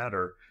do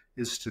better,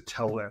 is to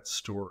tell that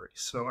story.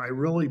 So I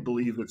really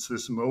believe it's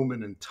this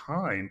moment in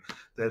time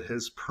that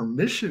has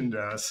permissioned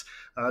us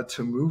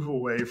to move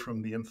away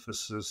from the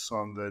emphasis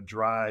on the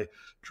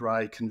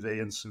dry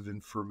conveyance of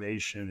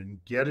information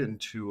and get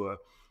into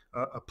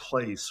a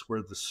place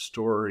where the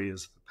story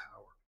is the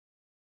power.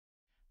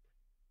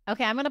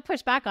 Okay, I'm going to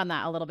push back on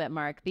that a little bit,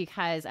 Mark,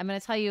 because I'm going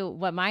to tell you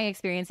what my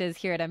experience is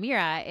here at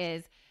Amira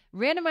is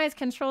randomized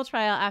control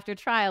trial after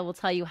trial will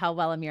tell you how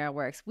well Amira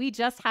works. We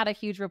just had a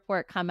huge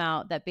report come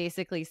out that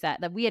basically said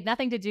that we had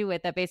nothing to do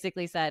with, that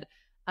basically said,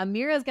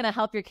 Amira is going to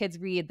help your kids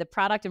read. The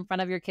product in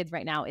front of your kids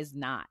right now is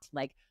not.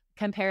 Like,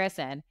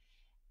 comparison.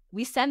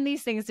 We send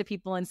these things to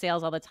people in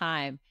sales all the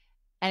time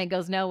and it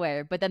goes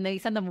nowhere. But then they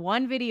send them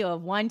one video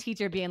of one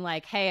teacher being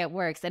like, hey, it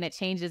works, and it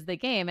changes the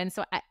game. And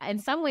so in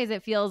some ways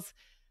it feels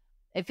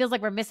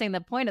like we're missing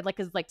the point of, like,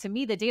 because like to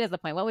me, the data is the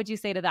point. What would you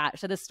say to that?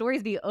 Should the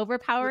stories be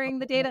overpowering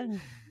the data?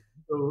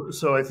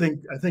 So I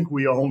think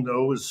we all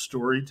know as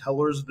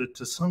storytellers that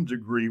to some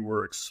degree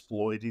we're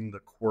exploiting the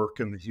quirk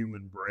in the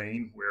human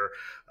brain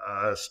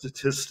where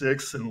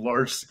statistics and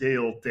large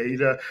scale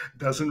data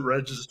doesn't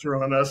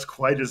register on us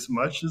quite as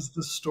much as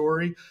the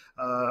story.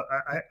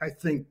 I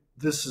think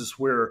this is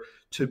where,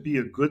 to be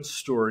a good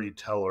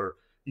storyteller,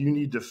 you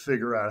need to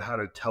figure out how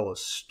to tell a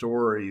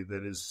story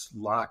that is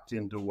locked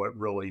into what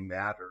really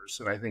matters.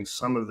 And I think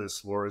some of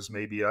this, Laura, is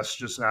maybe us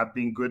just not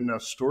being good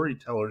enough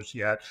storytellers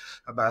yet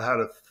about how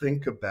to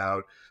think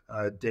about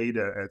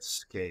data at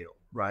scale,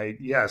 right?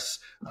 Yes,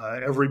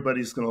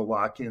 everybody's going to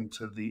lock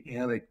into the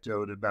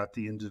anecdote about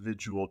the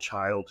individual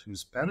child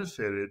who's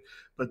benefited,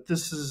 but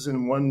this is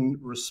in one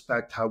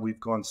respect how we've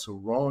gone so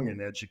wrong in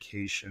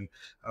education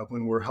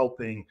when we're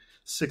helping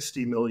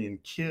 60 million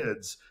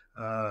kids.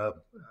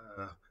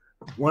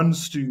 One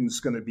student's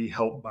going to be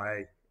helped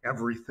by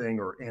everything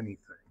or anything,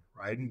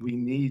 right? And we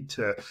need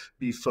to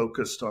be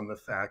focused on the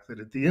fact that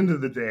at the end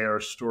of the day, our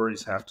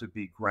stories have to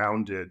be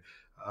grounded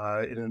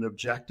in an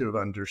objective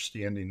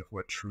understanding of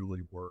what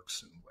truly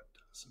works and what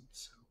doesn't.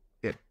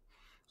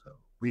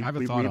 I have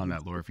a thought on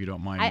that, Laura, if you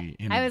don't mind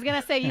me. I was going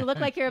to say, you look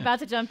like you're about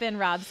to jump in,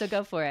 Rob, so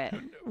go for it.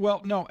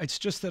 Well, no, it's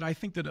just that I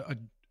think that a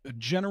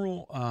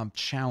general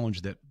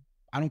challenge that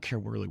I don't care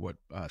really what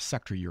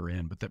sector you're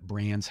in, but that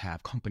brands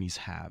have, companies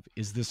have,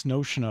 is this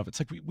notion of, it's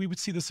like we would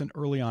see this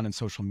early on in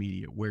social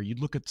media where you'd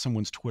look at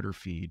someone's Twitter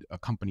feed, a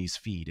company's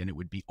feed, and it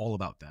would be all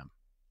about them.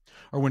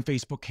 Or when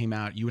Facebook came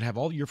out, you would have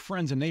all your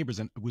friends and neighbors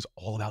and it was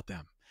all about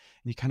them.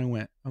 And you kind of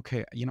went,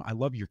 okay, I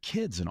love your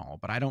kids and all,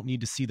 but I don't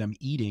need to see them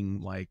eating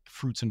like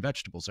fruits and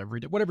vegetables every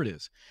day, whatever it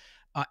is.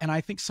 And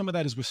I think some of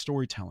that is with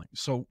storytelling.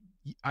 So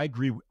I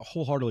agree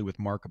wholeheartedly with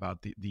Mark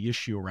about the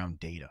issue around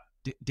data.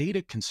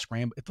 Data can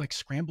scramble, it like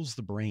scrambles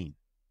the brain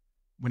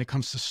when it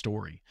comes to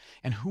story.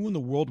 And who in the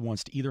world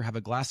wants to either have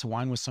a glass of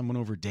wine with someone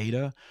over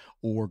data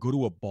or go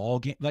to a ball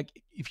game? Like,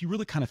 if you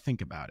really kind of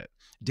think about it,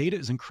 data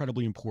is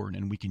incredibly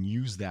important, and we can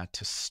use that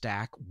to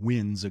stack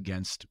wins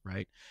against,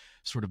 right,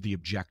 sort of the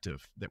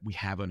objective that we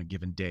have on a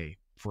given day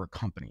for a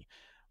company.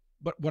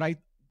 But what I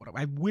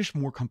wish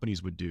more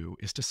companies would do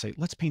is to say,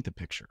 let's paint the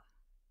picture.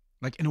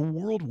 Like in a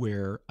world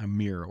where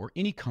Amira or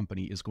any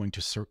company is going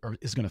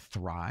to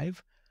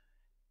thrive,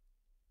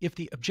 if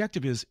the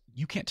objective is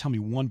you can't tell me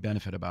one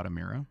benefit about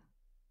Amira,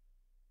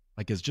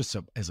 like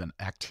as an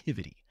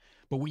activity,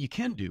 but what you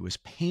can do is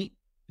paint.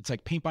 It's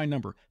like paint by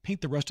number.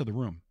 Paint the rest of the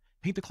room.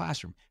 Paint the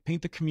classroom.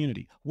 Paint the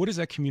community. What does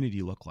that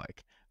community look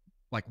like?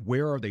 Like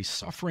where are they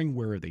suffering?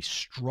 Where are they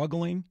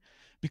struggling?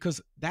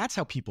 Because that's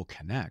how people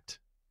connect.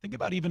 Think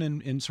about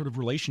even in sort of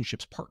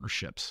relationships,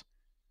 partnerships,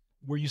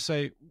 where you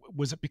say,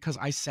 was it because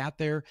I sat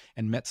there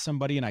and met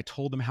somebody and I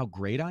told them how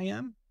great I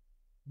am?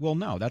 Well,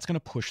 no, that's going to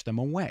push them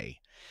away.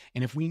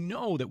 And if we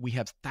know that we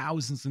have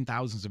thousands and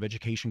thousands of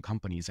education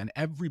companies and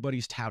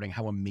everybody's touting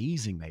how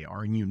amazing they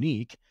are and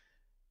unique,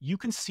 you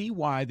can see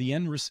why the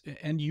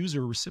end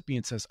user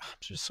recipient says, I'm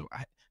just so,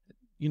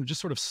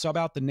 just sort of sub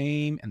out the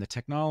name and the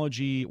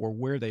technology or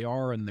where they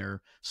are in their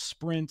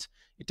sprint.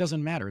 It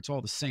doesn't matter. It's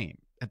all the same.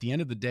 At the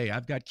end of the day,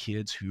 I've got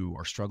kids who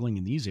are struggling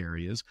in these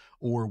areas,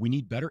 or we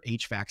need better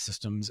HVAC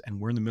systems and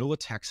we're in the middle of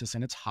Texas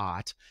and it's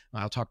hot.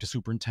 I'll talk to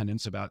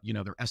superintendents about,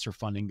 their ESSER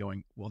funding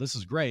going, well, this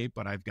is great,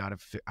 but I've got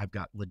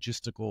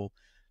logistical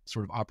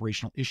sort of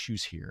operational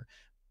issues here.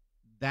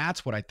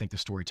 That's what I think the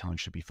storytelling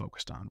should be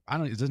focused on.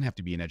 It doesn't have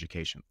to be in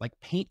education. Like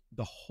paint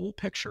the whole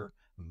picture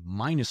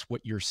minus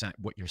what you're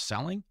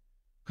selling,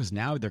 because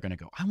now they're going to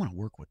go, I want to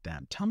work with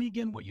them. Tell me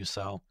again what you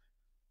sell.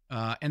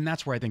 And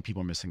that's where I think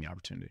people are missing the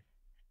opportunity.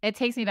 It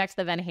takes me back to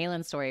the Van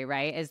Halen story,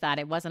 right? Is that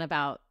it wasn't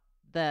about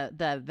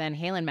the Van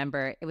Halen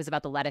member. It was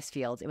about the lettuce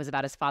fields. It was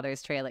about his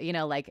father's trailer.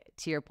 Like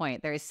to your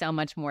point, there is so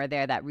much more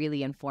there that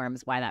really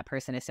informs why that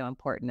person is so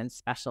important and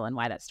special and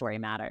why that story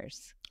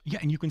matters. Yeah.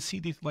 And you can see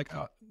these,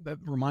 that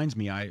reminds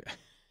me, I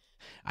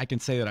can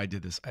say that I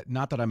did this,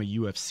 not that I'm a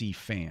UFC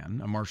fan,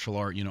 a martial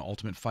art,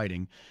 ultimate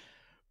fighting,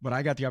 but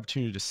I got the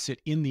opportunity to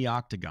sit in the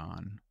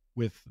octagon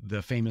with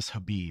the famous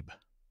Habib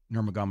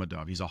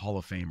Nurmagomedov. He's a Hall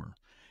of Famer.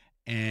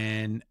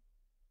 And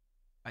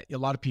a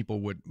lot of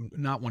people would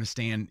not want to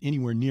stand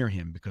anywhere near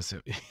him because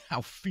of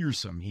how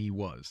fearsome he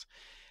was.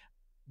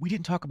 We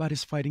didn't talk about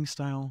his fighting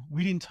style.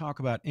 We didn't talk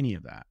about any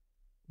of that.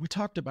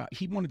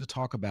 He wanted to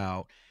talk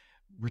about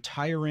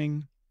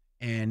retiring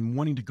and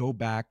wanting to go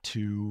back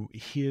to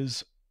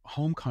his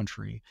home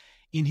country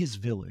in his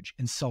village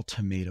and sell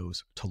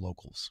tomatoes to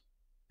locals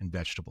and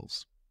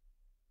vegetables.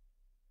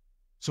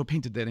 So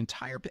painted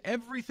that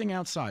everything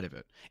outside of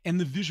it, and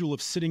the visual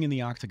of sitting in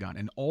the octagon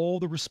and all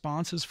the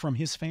responses from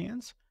his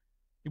fans.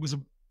 It was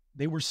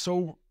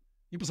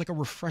like a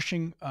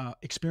refreshing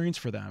experience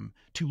for them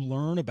to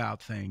learn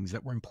about things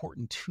that were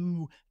important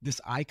to this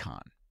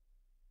icon.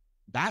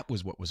 That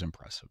was what was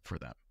impressive for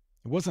them.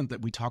 It wasn't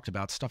that we talked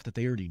about stuff that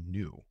they already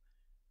knew,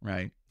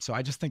 right? So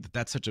I just think that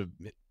that's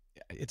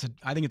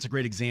I think it's a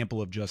great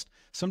example of just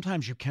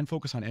sometimes you can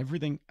focus on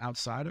everything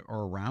outside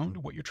or around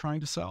what you're trying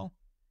to sell,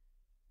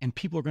 and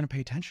people are going to pay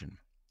attention,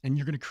 and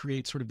you're going to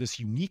create sort of this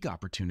unique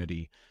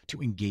opportunity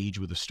to engage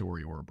with a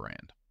story or a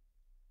brand.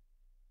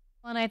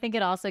 Well, and I think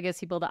it also gives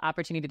people the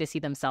opportunity to see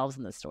themselves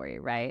in the story,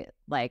 right?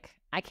 Like,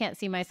 I can't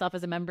see myself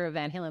as a member of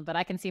Van Halen, but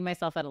I can see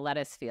myself at a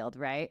lettuce field,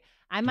 right?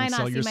 I might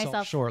not see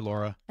myself short,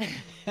 Laura.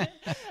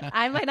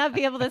 I might not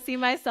be able to see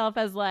myself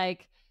as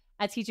like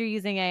a teacher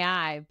using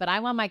AI, but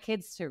I want my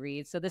kids to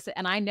read.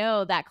 And I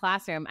know that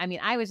classroom. I mean,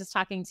 I was just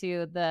talking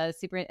to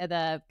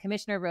the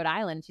commissioner of Rhode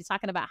Island. She's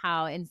talking about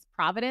how in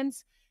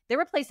Providence, they're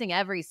replacing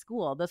every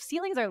school. The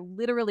ceilings are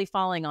literally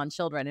falling on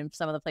children in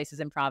some of the places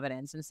in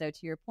Providence. And so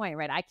to your point,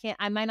 right,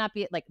 I might not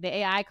be like the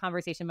AI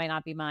conversation might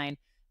not be mine,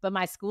 but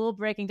my school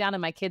breaking down and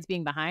my kids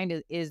being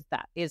behind is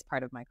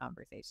part of my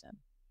conversation.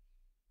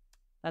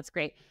 That's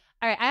great.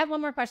 All right. I have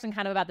one more question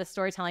kind of about the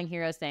storytelling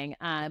heroes thing.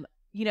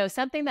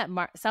 Something that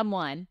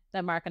someone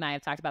that Mark and I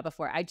have talked about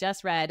before, I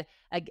just read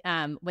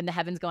When the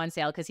Heavens Go on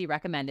Sale, because he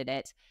recommended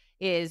it,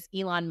 is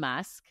Elon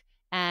Musk.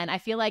 And I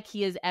feel like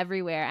he is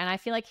everywhere. And I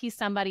feel like he's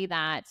somebody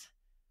that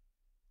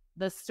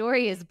the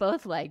story is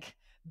both like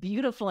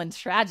beautiful and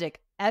tragic,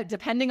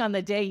 depending on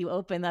the day you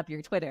open up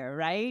your Twitter,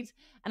 right?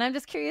 And I'm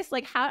just curious,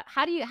 like,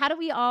 how do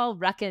we all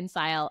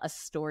reconcile a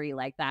story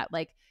like that?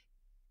 Like,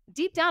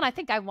 deep down, I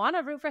think I want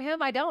to root for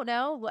him. I don't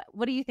know.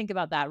 What do you think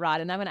about that, Rod?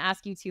 And I'm going to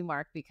ask you too,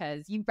 Mark,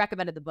 because you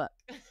recommended the book.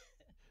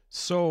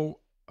 So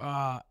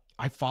I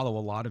follow a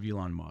lot of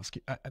Elon Musk.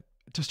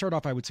 To start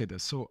off, I would say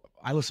this. So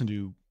I listen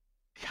to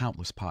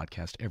countless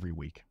podcasts every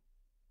week.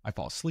 I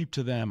fall asleep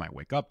to them. I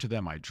wake up to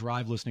them. I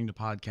drive listening to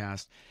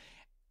podcasts.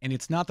 And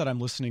it's not that I'm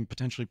listening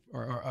potentially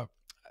or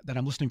that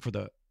I'm listening for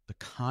the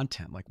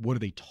content. Like, what are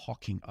they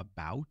talking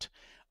about?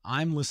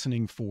 I'm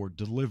listening for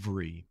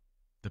delivery,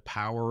 the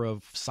power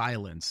of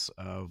silence,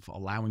 of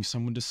allowing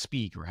someone to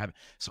speak or have.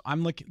 So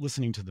I'm like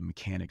listening to the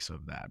mechanics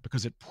of that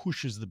because it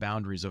pushes the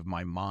boundaries of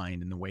my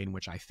mind and the way in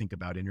which I think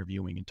about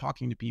interviewing and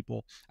talking to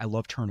people. I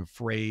love turn of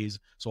phrase.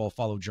 So I'll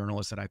follow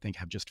journalists that I think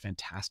have just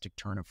fantastic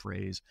turn of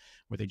phrase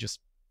where they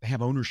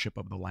have ownership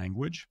of the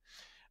language.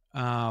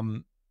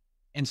 And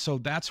so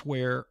that's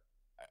where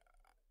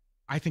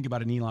I think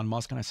about an Elon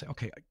Musk and I say,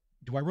 okay,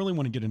 do I really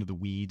want to get into the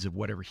weeds of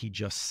whatever he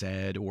just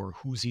said or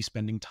who's he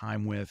spending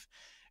time with?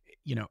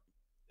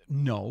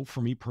 No,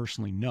 for me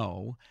personally,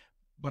 no.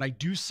 but I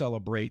do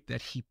celebrate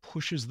that he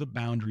pushes the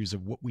boundaries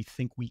of what we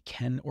think we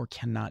can or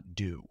cannot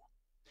do.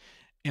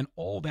 And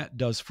all that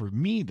does for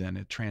me, then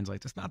it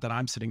translates. It's not that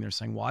I'm sitting there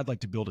saying, well, I'd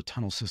like to build a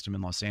tunnel system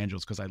in Los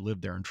Angeles because I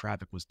lived there and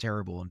traffic was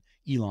terrible. And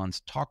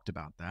Elon's talked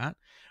about that.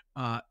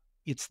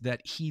 It's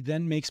that he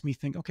then makes me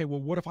think, okay,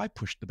 well, what if I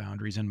pushed the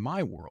boundaries in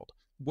my world?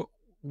 What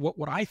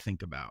would I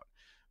think about?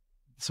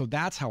 So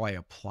that's how I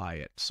apply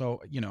it.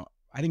 So,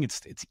 I think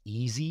it's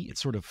easy.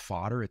 It's sort of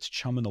fodder. It's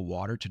chum in the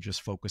water to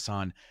just focus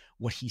on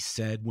what he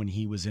said when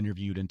he was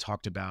interviewed and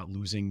talked about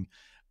losing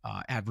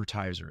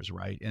advertisers,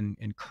 right?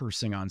 And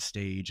cursing on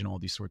stage and all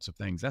these sorts of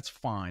things. That's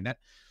fine.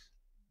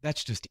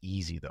 That's just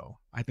easy, though.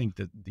 I think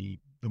that the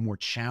more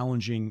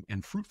challenging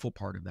and fruitful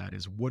part of that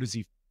is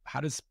how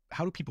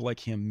do people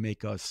like him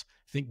make us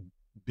think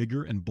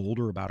bigger and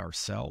bolder about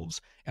ourselves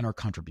and our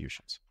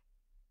contributions?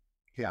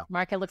 Yeah.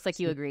 Mark, it looks like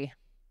you agree.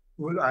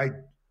 Well, I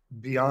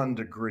beyond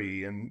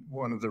agree. And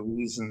one of the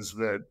reasons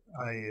that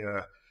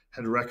I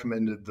had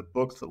recommended the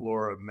book that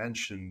Laura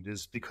mentioned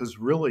is because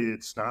really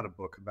it's not a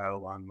book about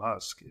Elon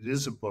Musk. It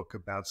is a book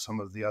about some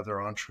of the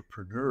other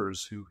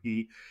entrepreneurs who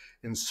he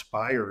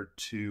inspired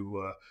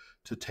to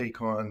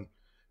take on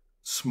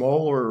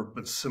smaller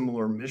but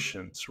similar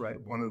missions, right?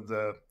 One of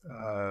the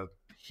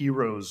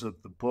heroes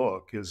of the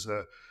book is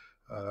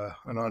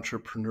an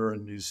entrepreneur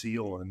in New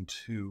Zealand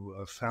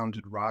who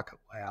founded Rocket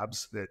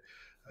Labs that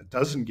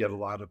doesn't get a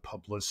lot of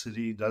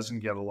publicity,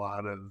 doesn't get a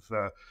lot of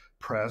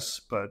press,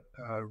 but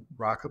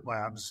Rocket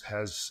Labs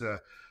has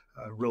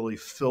really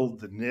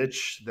filled the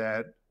niche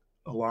that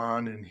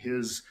Elon and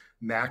his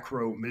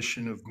macro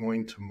mission of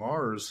going to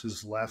Mars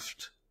has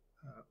left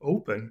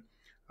open,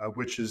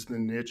 which is the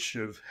niche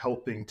of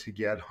helping to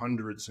get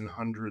hundreds and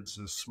hundreds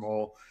of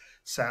small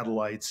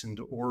satellites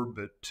into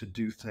orbit to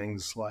do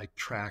things like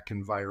track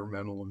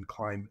environmental and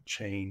climate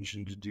change,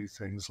 and to do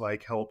things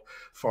like help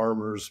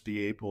farmers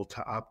be able to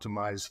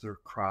optimize their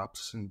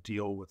crops and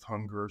deal with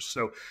hunger.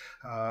 So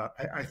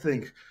I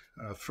think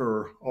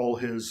for all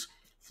his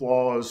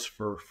flaws,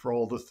 for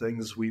all the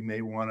things we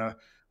may want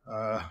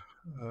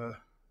to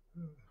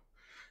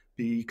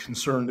be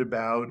concerned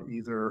about,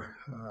 either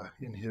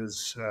in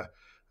his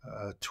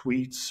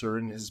tweets or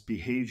in his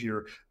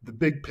behavior, the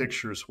big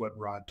picture is what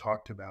Rod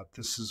talked about.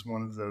 This is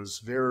one of those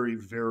very,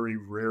 very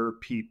rare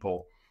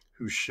people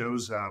who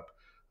shows up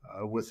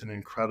with an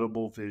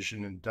incredible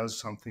vision and does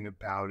something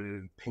about it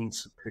and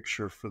paints a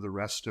picture for the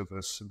rest of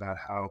us about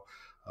how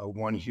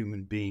one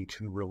human being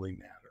can really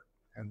matter.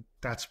 And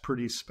that's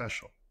pretty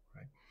special.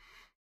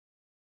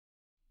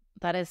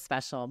 That is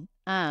special.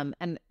 And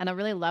a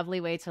really lovely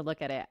way to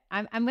look at it.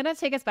 I'm going to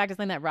take us back to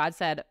something that Rod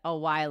said a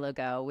while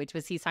ago, which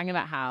was he's talking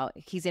about how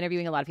he's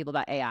interviewing a lot of people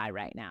about AI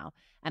right now.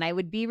 And I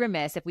would be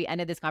remiss if we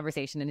ended this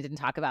conversation and didn't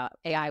talk about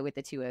AI with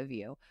the two of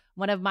you.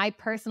 One of my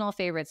personal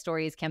favorite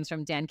stories comes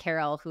from Dan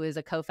Carroll, who is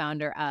a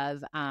co-founder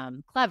of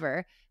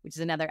Clever, which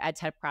is another ed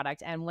tech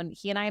product. And when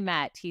he and I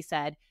met, he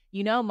said,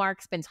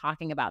 Mark's been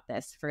talking about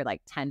this for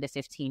like 10 to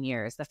 15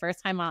 years. The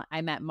first time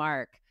I met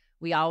Mark,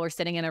 we all were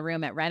sitting in a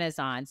room at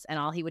Renaissance, and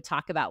all he would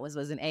talk about was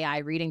an AI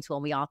reading tool,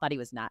 and we all thought he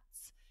was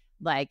nuts.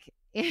 Like,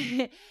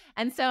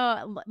 and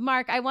so,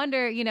 Mark, I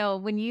wonder,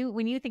 when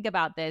you think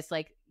about this,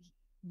 like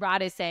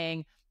Rod is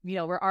saying,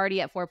 we're already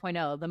at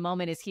 4.0. The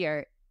moment is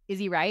here. Is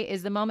he right?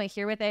 Is the moment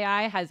here with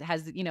AI? Has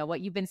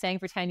what you've been saying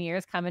for 10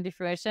 years come into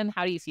fruition?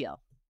 How do you feel?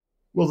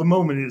 Well, the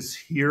moment is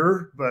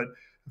here, but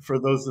for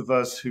those of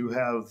us who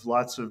have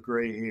lots of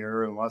gray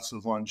hair and lots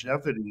of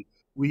longevity,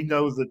 we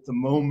know that the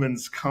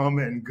moments come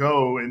and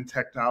go in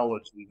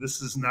technology.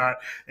 This is not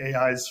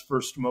AI's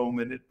first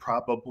moment. It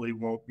probably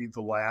won't be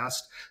the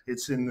last.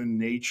 It's in the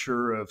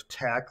nature of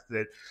tech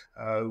that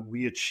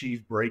we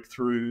achieve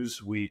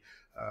breakthroughs. We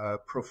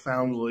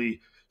profoundly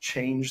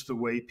change the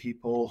way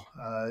people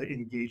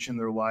engage in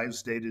their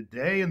lives day to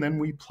day, and then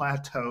we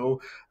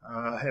plateau,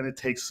 and it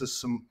takes us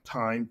some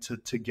time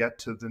to get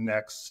to the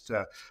next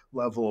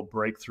level of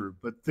breakthrough.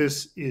 But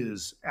this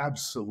is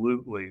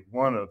absolutely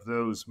one of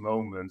those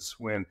moments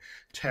when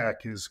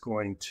tech is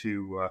going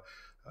to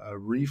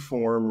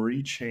reform,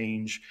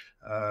 rechange,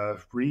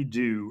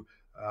 redo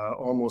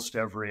almost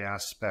every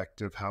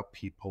aspect of how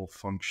people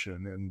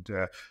function. And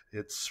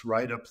it's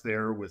right up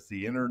there with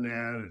the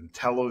internet and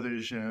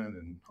television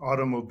and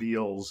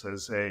automobiles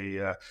as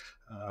a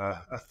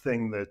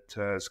thing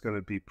that is going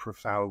to be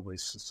profoundly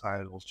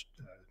societal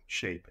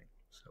shaping.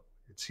 So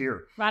it's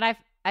here. Rod,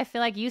 I feel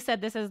like you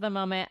said this is the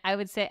moment. I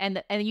would say,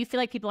 and you feel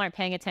like people aren't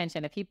paying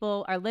attention. If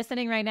people are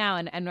listening right now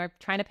and are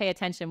trying to pay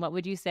attention, what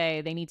would you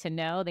say they need to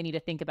know, they need to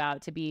think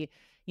about to be,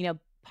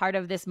 part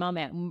of this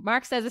moment?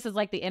 Mark says this is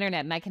like the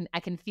internet, and I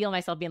can feel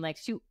myself being like,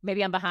 shoot,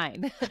 maybe I'm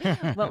behind.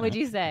 What would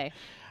you say?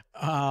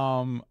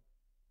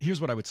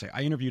 Here's what I would say.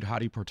 I interviewed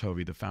Hadi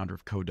Portovi, the founder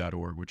of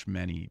Code.org, which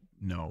many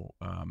know.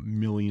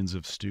 Millions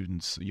of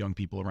students, young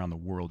people around the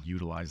world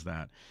utilize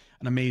that.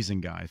 An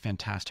amazing guy,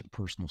 fantastic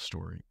personal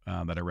story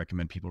that I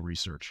recommend people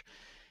research.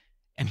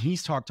 And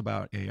he's talked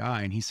about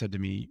AI, and he said to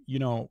me,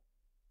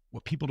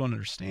 what people don't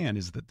understand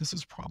is that this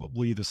is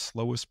probably the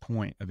slowest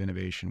point of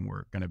innovation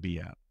we're going to be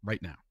at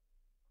right now.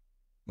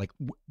 Like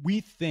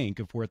we think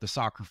if we're at the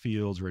soccer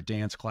fields or a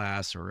dance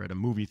class or at a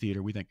movie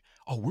theater, we think,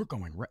 oh, we're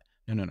going right.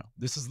 No, no, no.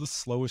 This is the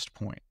slowest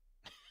point.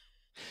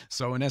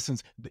 So in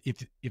essence,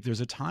 if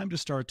there's a time to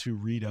start to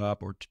read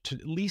up or to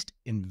at least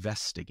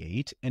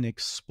investigate and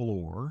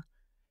explore,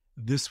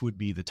 this would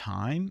be the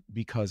time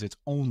because it's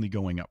only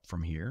going up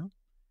from here.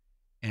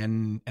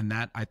 And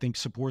that I think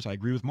supports, I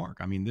agree with Mark.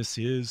 I mean, this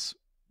is,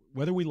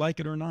 whether we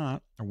like it or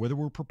not, or whether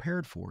we're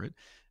prepared for it,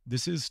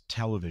 this is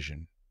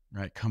television,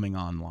 right? Coming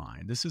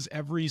online. This is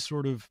every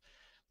sort of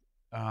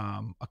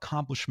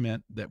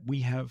accomplishment that we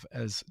have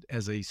as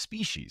a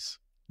species.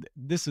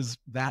 This is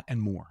that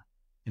and more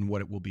in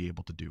what it will be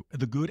able to do,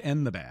 the good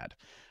and the bad.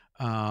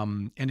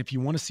 And if you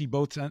want to see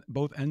both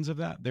ends of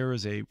that, there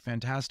is a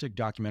fantastic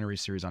documentary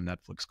series on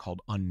Netflix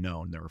called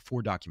Unknown. There are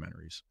 4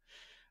 documentaries.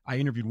 I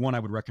interviewed one I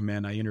would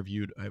recommend. I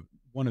interviewed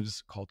one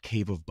is called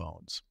Cave of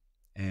Bones.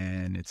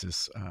 And it's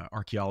this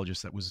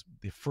archaeologist that was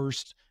the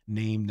first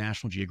named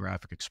National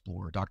Geographic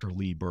explorer, Dr.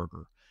 Lee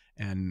Berger.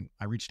 And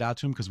I reached out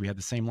to him because we had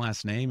the same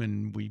last name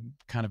and we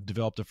kind of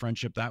developed a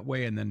friendship that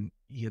way. And then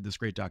he had this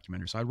great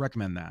documentary. So I'd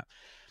recommend that.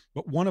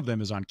 But one of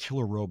them is on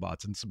killer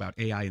robots, and it's about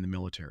AI in the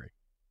military.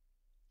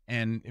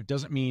 And it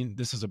doesn't mean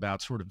this is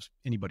about sort of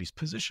anybody's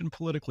position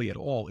politically at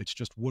all. It's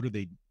just, what are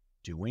they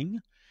doing?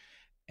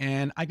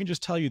 And I can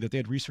just tell you that they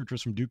had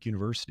researchers from Duke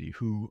University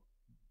who,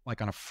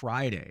 like on a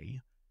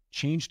Friday,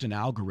 changed an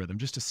algorithm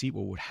just to see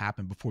what would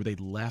happen before they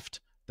left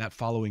that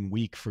following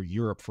week for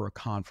Europe for a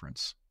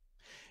conference.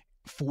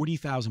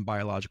 40,000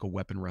 biological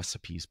weapon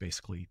recipes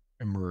basically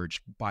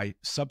emerged by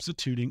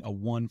substituting a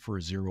 1 for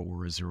a 0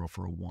 or a 0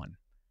 for a 1.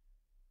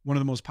 One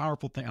of the most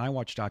powerful things, I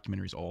watch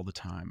documentaries all the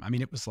time. I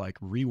mean, it was like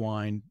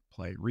rewind,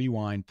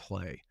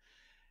 play,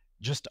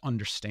 just to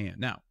understand.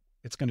 Now,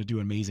 it's going to do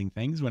amazing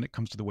things when it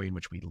comes to the way in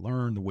which we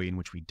learn, the way in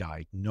which we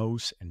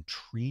diagnose and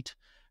treat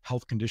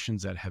health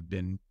conditions that have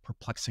been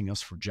perplexing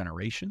us for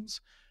generations.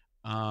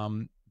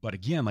 But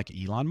again, like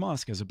Elon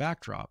Musk as a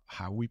backdrop,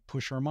 how we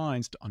push our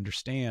minds to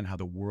understand how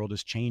the world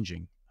is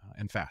changing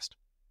and fast.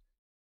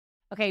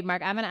 Okay,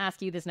 Mark, I'm going to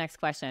ask you this next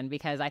question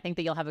because I think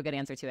that you'll have a good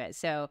answer to it.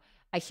 So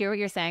I hear what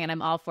you're saying and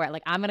I'm all for it.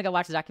 Like, I'm going to go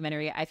watch the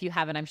documentary. If you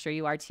haven't, I'm sure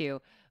you are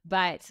too.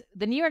 But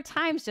the New York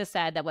Times just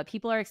said that what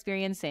people are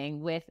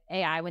experiencing with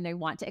AI when they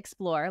want to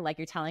explore, like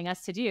you're telling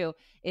us to do,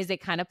 is it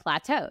kind of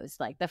plateaus.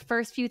 Like the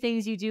first few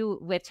things you do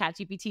with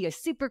ChatGPT is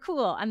super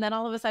cool. And then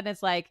all of a sudden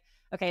it's like,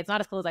 okay, it's not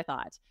as cool as I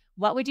thought.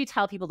 What would you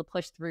tell people to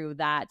push through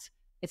that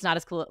it's not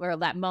as cool, or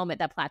that moment,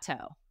 that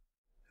plateau?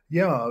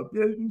 Yeah,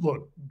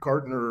 look,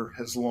 Gartner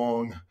has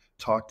long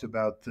talked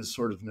about this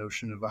sort of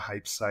notion of a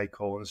hype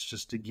cycle. And it's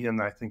just,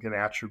 again, I think an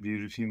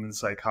attribute of human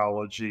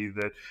psychology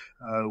that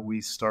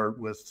we start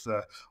with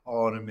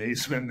awe and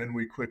amazement, and then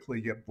we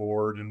quickly get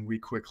bored and we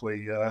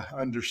quickly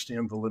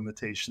understand the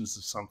limitations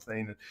of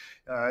something.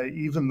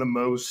 Even the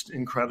most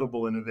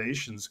incredible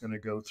innovation is going to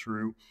go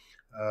through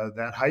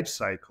that hype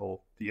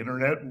cycle. The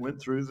internet went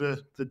through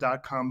the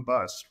dot-com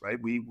bust, right?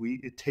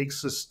 It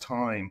takes us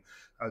time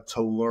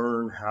to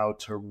learn how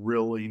to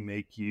really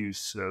make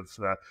use of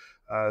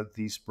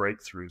these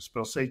breakthroughs.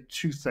 But I'll say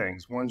 2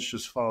 things. One's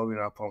just following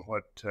up on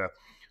what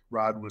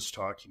Rod was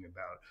talking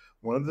about.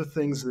 One of the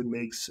things that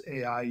makes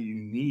AI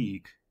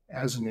unique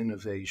as an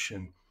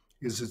innovation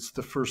is it's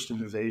the first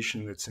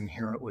innovation that's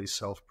inherently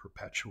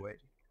self-perpetuating.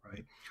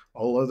 Right?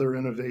 All other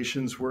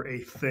innovations were a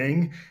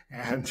thing,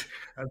 and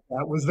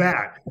that was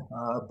that.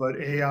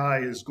 But AI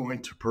is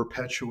going to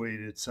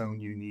perpetuate its own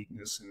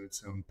uniqueness and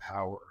its own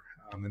power.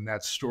 And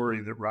that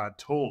story that Rod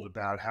told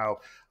about how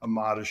a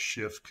modest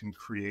shift can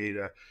create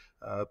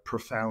a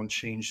profound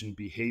change in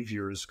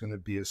behavior is going to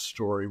be a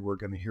story we're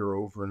going to hear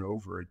over and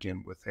over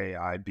again with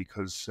AI,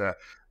 because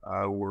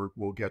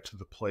we'll get to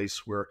the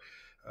place where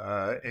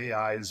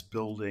AI is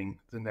building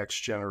the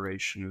next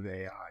generation of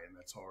AI, and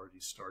that's already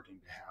starting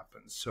to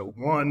happen. So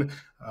one,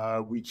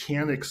 we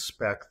can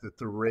expect that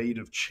the rate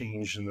of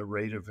change and the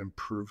rate of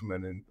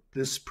improvement in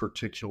this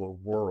particular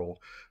world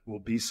will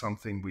be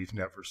something we've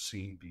never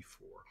seen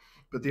before.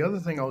 But the other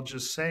thing I'll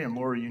just say, and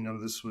Laura,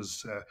 this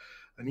was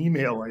an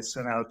email I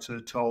sent out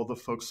to all the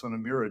folks on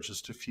Amira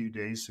just a few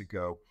days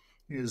ago,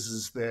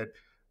 is that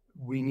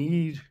we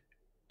need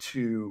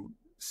to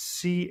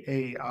see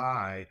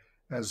AI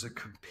as a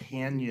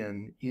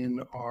companion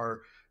in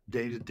our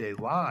day-to-day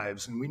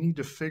lives, and we need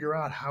to figure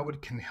out how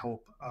it can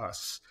help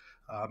us.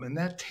 And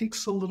that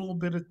takes a little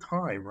bit of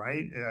time,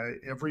 right?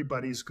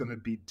 Everybody's going to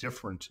be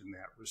different in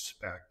that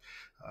respect.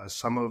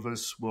 Some of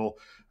us will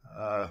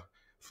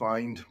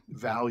find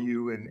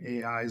value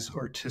in AI's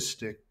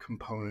artistic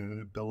component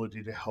and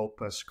ability to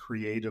help us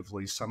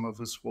creatively. Some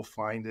of us will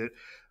find it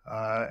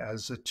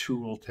as a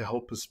tool to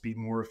help us be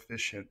more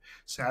efficient.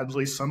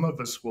 Sadly, some of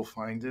us will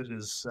find it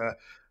as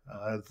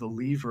the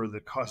lever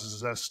that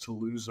causes us to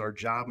lose our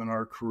job and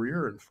our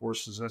career and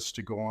forces us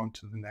to go on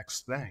to the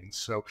next thing.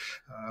 So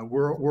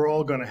we're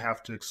all going to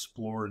have to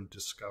explore and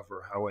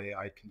discover how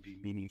AI can be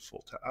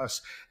meaningful to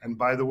us. And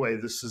by the way,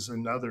 this is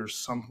another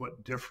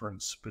somewhat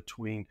difference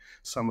between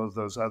some of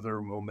those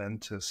other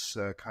momentous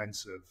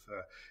kinds of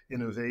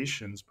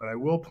innovations. But I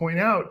will point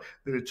out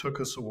that it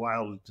took us a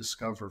while to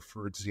discover,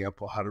 for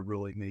example, how to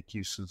really make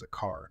use of the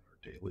car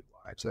in our daily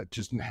lives. That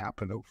just didn't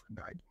happen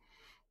overnight.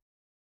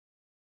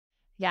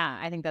 Yeah,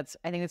 I think that's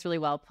really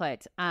well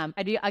put.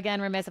 I do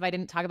again remiss if I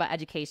didn't talk about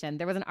education.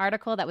 There was an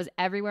article that was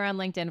everywhere on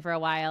LinkedIn for a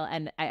while,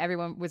 and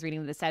everyone was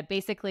reading this. Said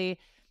basically,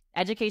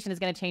 education is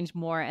going to change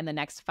more in the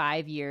next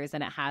 5 years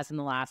than it has in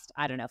the last,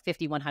 I don't know,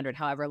 50, 100,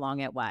 however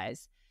long it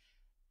was.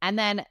 And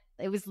then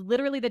it was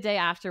literally the day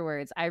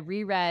afterwards, I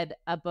reread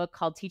a book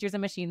called Teachers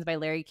and Machines by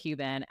Larry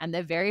Cuban, and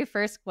the very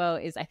first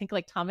quote is, I think,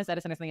 like Thomas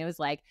Edison or something. It was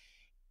like,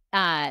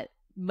 uh,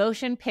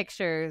 motion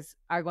pictures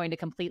are going to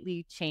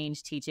completely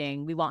change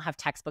teaching. We won't have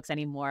textbooks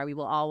anymore. We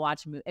will all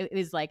watch. It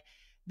was like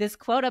this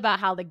quote about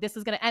how like this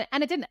is going to,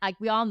 and it didn't, like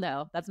we all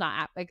know that's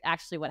not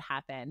actually what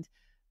happened.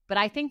 But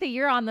I think that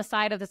you're on the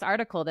side of this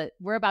article that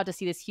we're about to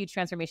see this huge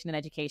transformation in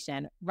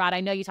education. Rod,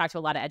 I know you talk to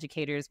a lot of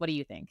educators. What do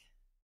you think?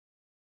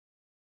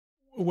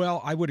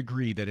 Well, I would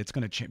agree that it's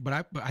going to change,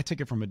 but I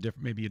take it from a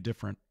different, maybe a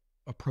different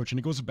approach, and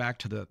it goes back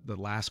to the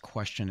last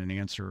question and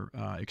answer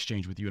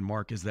exchange with you and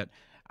Mark. Is that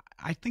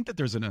I think that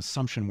there's an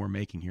assumption we're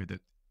making here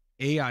that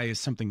AI is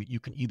something that you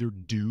can either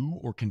do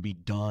or can be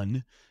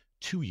done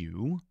to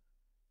you,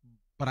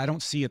 but I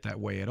don't see it that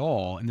way at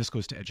all. And this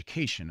goes to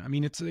education. I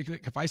mean, it's like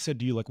if I said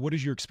to you, like, what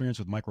is your experience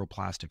with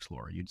microplastics,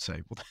 Laura? You'd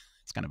say, well,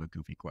 it's kind of a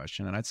goofy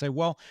question, and I'd say,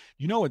 well,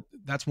 you know what?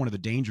 That's one of the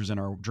dangers in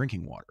our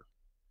drinking water.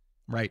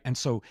 Right. And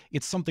so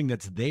it's something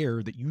that's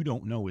there that you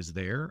don't know is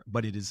there,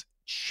 but it is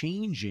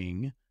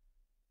changing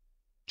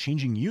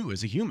you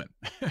as a human.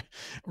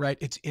 Right.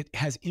 It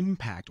has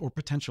impact or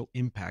potential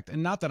impact.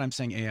 And not that I'm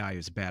saying AI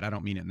is bad. I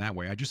don't mean it in that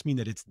way. I just mean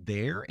that it's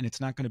there, and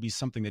it's not going to be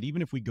something that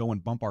even if we go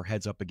and bump our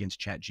heads up against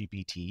Chat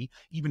GPT,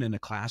 even in a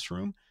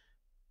classroom,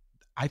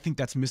 I think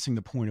that's missing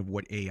the point of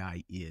what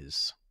AI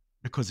is.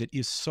 Because it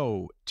is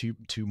so,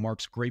 to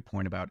Mark's great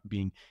point about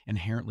being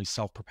inherently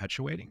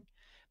self-perpetuating,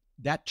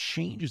 that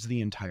changes the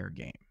entire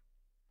game.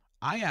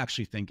 I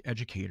actually think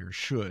educators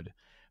should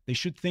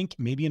think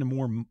maybe in a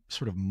more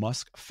sort of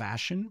Musk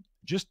fashion,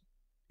 just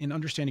in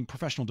understanding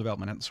professional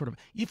development and sort of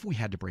if we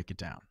had to break it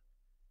down.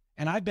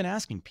 And I've been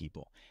asking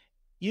people,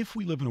 if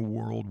we live in a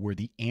world where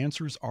the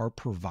answers are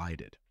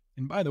provided,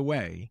 and by the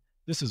way,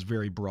 this is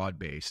very broad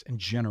based and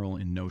general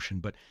in notion,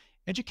 but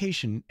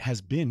education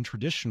has been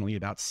traditionally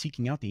about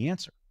seeking out the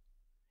answer.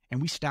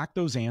 And we stack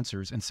those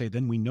answers and say,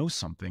 then we know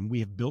something, we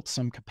have built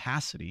some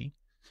capacity,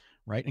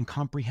 right, and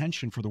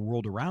comprehension for the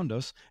world around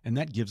us. And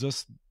that gives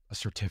us a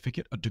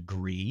certificate, a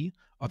degree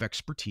of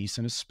expertise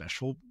in a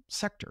special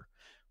sector.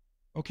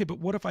 Okay, but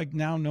what if I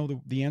now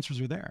know the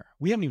answers are there?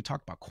 We haven't even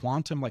talked about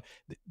quantum. Like,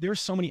 there's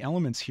so many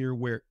elements here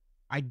where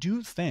I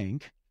do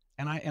think,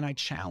 and I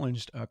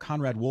challenged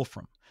Conrad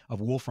Wolfram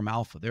of Wolfram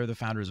Alpha. They're the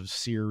founders of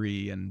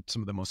Siri and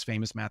some of the most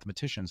famous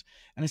mathematicians.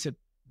 And I said,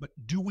 but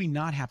do we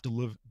not have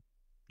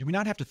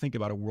to think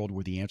about a world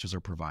where the answers are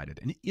provided?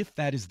 And if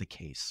that is the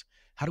case,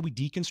 how do we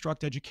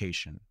deconstruct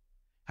education?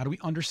 How do we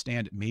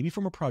understand it, maybe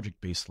from a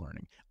project-based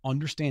learning,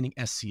 understanding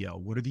SCL?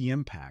 What are the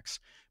impacts?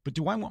 But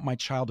do I want my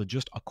child to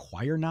just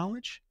acquire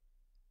knowledge,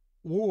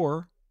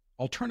 or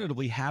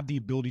alternatively have the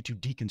ability to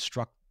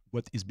deconstruct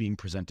what is being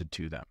presented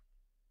to them?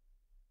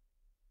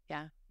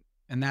 Yeah.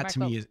 And that Mark, to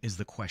me is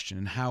the question.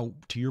 And how,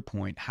 to your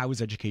point, how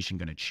is education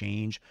going to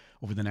change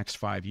over the next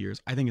 5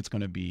 years? I think it's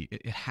going to be,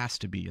 it has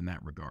to be in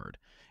that regard.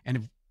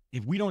 And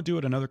if we don't do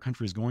it, another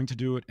country is going to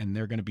do it, and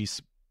they're going to be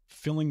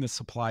filling the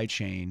supply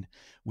chain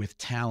with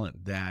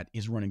talent that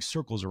is running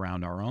circles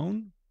around our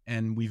own,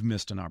 and we've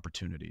missed an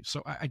opportunity.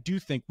 So I do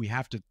think we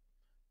have to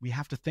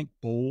think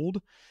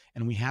bold,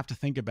 and we have to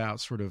think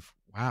about sort of,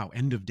 wow,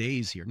 end of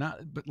days here.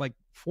 But like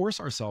force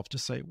ourselves to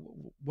say,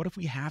 what if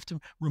we have to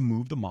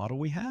remove the model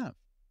we have?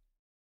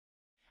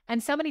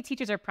 And so many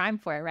teachers are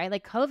primed for it, right?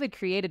 Like COVID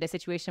created a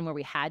situation where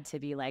we had to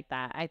be like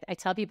that. I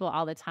tell people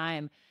all the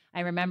time,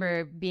 I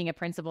remember being a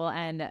principal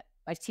and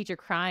a teacher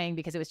crying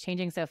because it was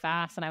changing so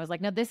fast. And I was like,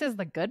 no, this is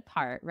the good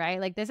part, right?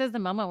 Like this is the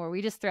moment where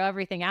we just throw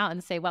everything out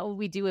and say, what would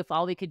we do if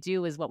all we could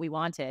do is what we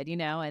wanted,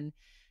 and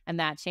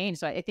that changed.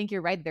 So I think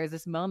you're right. There's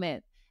this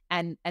moment,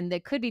 and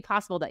it could be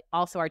possible that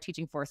also our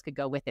teaching force could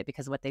go with it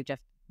because of what they've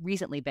just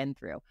recently been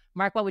through.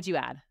 Mark, what would you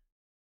add?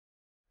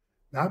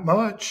 Not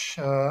much.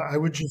 I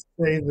would just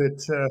say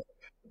that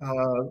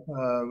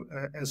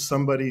as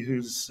somebody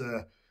who's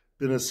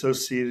been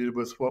associated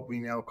with what we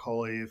now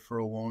call AI for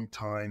a long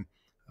time,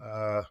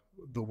 uh,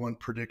 the one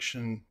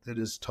prediction that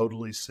is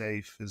totally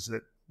safe is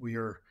that we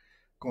are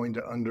going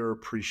to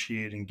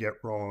underappreciate and get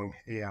wrong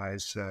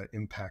AI's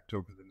impact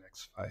over the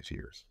next 5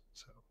 years.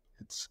 So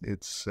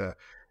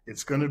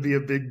it's going to be a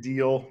big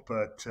deal,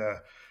 but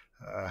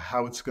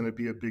how it's going to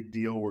be a big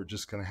deal, we're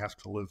just going to have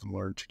to live and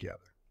learn together.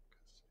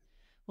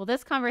 Well,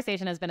 this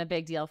conversation has been a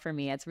big deal for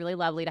me. It's really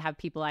lovely to have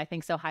people I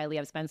think so highly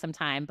of spend some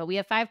time. But we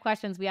have 5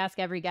 questions we ask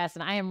every guest,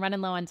 and I am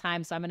running low on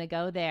time, so I'm going to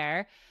go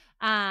there.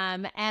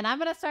 And I'm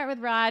going to start with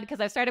Rod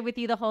because I've started with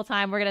you the whole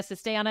time. We're going to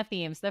stay on a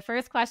theme. So the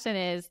first question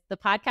is, the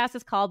podcast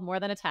is called More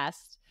Than a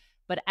Test,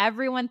 but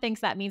everyone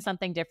thinks that means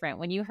something different.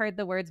 When you heard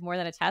the words more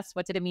than a test,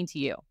 what did it mean to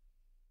you?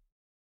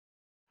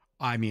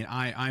 I mean,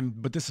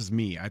 but this is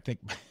me. I think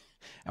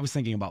I was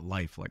thinking about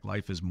life. Like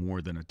life is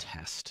more than a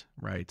test,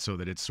 right? So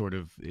that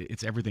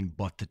it's everything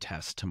but the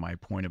test. To my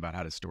point about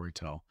how to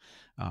storytell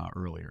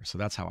earlier. So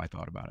that's how I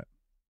thought about it.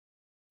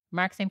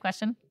 Mark, same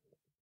question.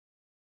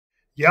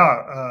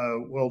 Yeah,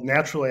 well,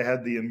 naturally, I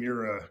had the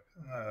Amira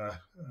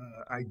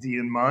idea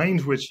in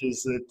mind, which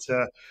is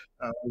that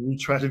we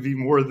try to be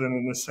more than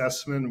an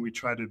assessment. We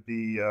try to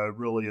be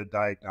really a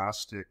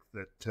diagnostic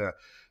that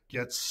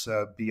gets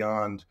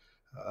beyond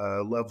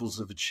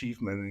levels of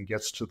achievement and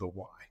gets to the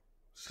why.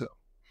 So,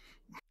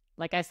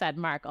 like I said,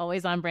 Mark,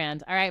 always on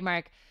brand. All right,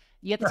 Mark,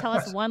 you have to tell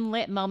us one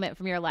lit moment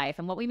from your life.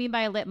 And what we mean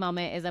by a lit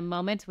moment is a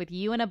moment with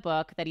you in a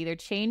book that either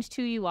changed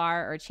who you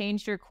are or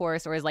changed your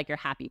course or is like your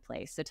happy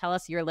place. So tell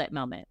us your lit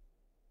moment.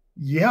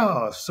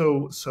 yeah,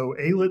 so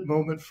a lit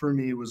moment for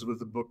me was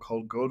with a book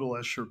called Gödel,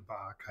 Escher,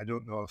 Bach. I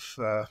don't know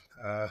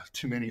if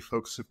too many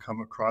folks have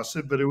come across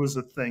it, but it was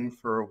a thing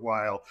for a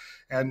while.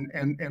 And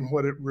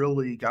what it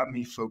really got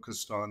me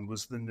focused on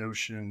was the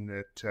notion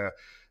that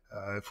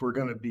if we're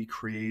going to be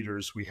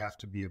creators, we have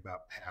to be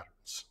about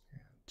patterns.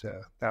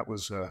 And that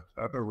was a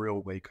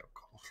real wake up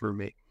call for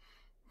me.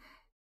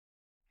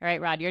 All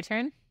right, Rod, your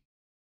turn.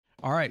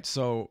 All right,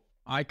 so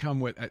I'm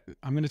going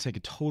to take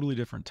a totally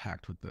different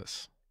tact with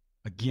this.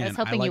 Again, I was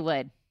hoping you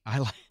would.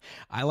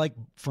 I like,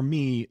 for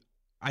me,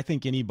 I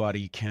think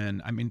anybody can,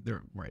 I mean, there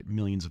are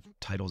millions of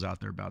titles out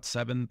there about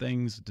 7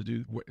 things to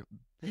do,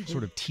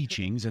 sort of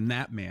teachings in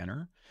that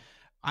manner.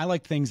 I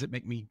like things that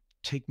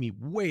take me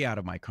way out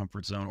of my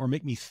comfort zone or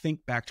make me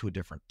think back to a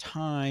different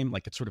time,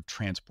 like it sort of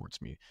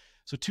transports me.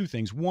 So 2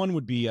 things. One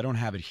would be, I don't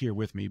have it here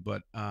with me,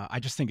 but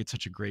I just think it's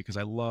such a great, because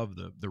I love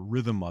the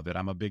rhythm of it.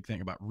 I'm a big thing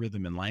about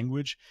rhythm and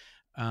language.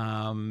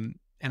 And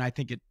I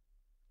think it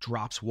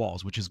drops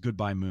walls, which is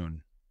Goodbye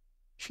Moon.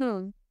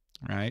 Sure.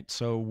 Right.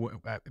 So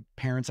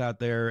parents out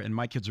there, and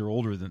my kids are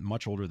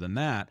much older than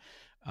that.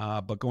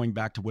 But going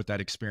back to what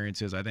that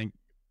experience is, I think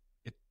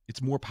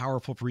it's more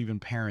powerful for even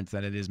parents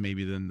than it is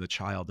maybe than the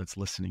child that's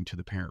listening to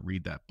the parent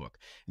read that book.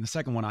 And the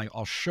second one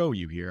I'll show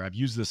you here. I've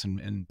used this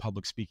in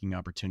public speaking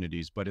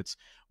opportunities, but it's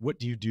What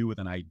Do You Do with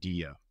an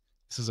Idea?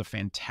 This is a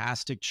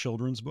fantastic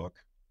children's book.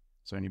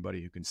 So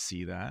anybody who can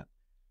see that.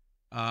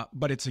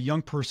 But it's a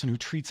young person who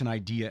treats an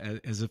idea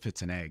as if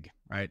it's an egg,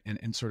 right?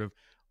 And sort of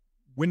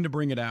when to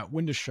bring it out,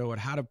 when to show it,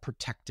 how to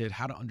protect it,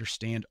 how to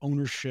understand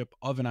ownership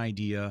of an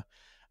idea.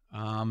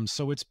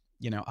 So it's,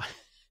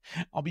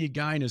 I'll be a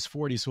guy in his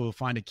 40s who will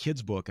find a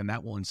kid's book, and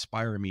that will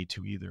inspire me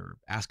to either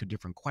ask a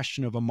different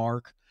question of a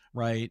Mark,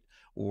 right?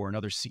 Or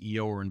another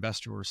CEO or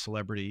investor or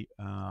celebrity,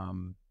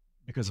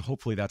 because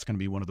hopefully that's going to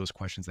be one of those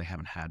questions they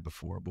haven't had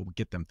before, but we'll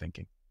get them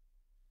thinking.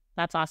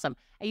 That's awesome.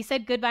 You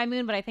said Goodbye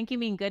Moon, but I think you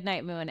mean Good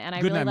Night Moon. And I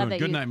Good really night, love Moon. that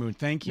Good night, Moon.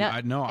 Thank you.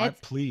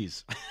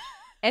 Please.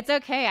 It's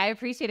okay. I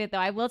appreciate it, though.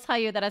 I will tell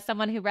you that as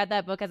someone who read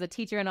that book as a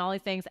teacher and all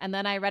these things, and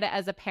then I read it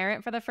as a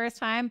parent for the first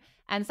time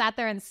and sat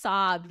there and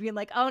sobbed, being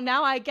like, oh,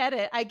 now I get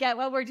it. I get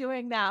what we're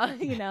doing now.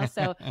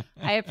 So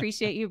I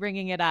appreciate you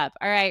bringing it up.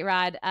 All right,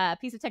 Rod,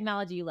 piece of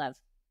technology you love.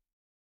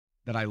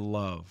 That I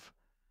love.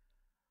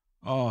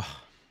 Oh,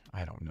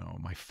 I don't know.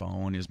 My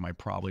phone is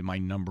probably my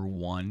number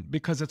one,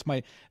 because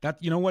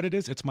you know what it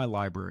is? It's my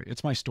library.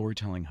 It's my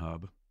storytelling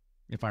hub.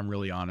 If I'm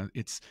really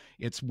honest,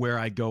 it's where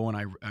I go and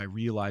I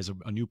realize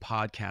a new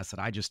podcast that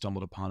I just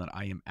stumbled upon that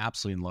I am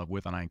absolutely in love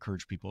with, and I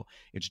encourage people.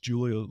 It's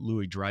Julia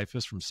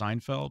Louis-Dreyfus from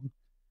Seinfeld.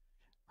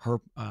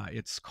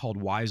 It's called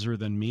Wiser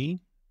Than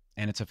Me,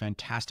 and it's a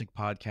fantastic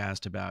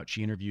podcast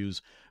she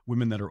interviews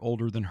women that are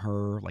older than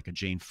her, like a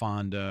Jane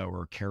Fonda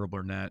or Carol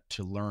Burnett,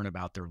 to learn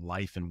about their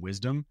life and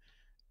wisdom.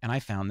 And I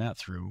found that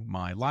through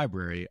my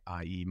library,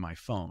 i.e. my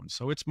phone.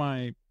 So that's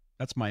my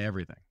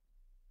everything.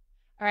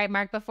 All right,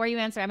 Mark, before you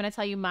answer, I'm going to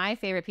tell you my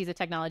favorite piece of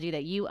technology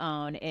that you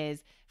own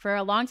is, for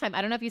a long time,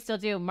 I don't know if you still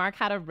do, Mark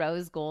had a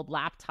rose gold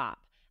laptop.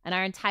 And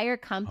our entire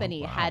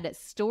company had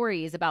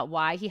stories about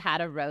why he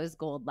had a rose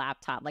gold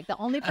laptop. Like the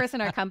only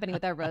person in our company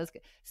with a rose.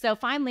 So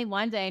finally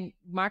one day,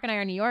 Mark and I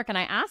are in New York, and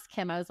I asked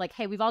him, I was like,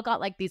 hey, we've all got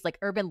like these like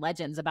urban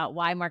legends about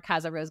why Mark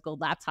has a rose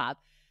gold laptop.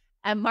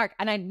 And Mark,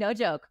 and I, no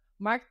joke,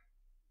 Mark,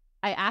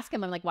 I ask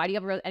him, I'm like, why do you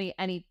have a rose?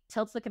 And he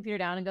tilts the computer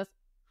down and goes,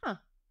 huh.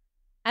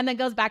 And then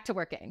goes back to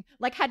working.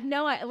 Like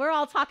we're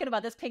all talking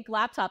about this pink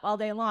laptop all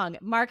day long.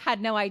 Mark had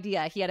no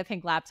idea he had a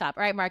pink laptop.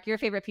 All right, Mark, your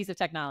favorite piece of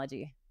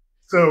technology.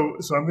 So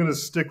I'm going to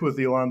stick with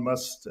the Elon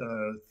Musk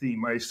theme.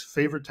 My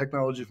favorite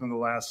technology from the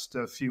last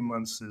few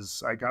months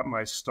is I got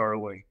my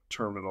Starlink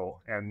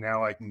terminal, and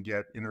now I can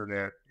get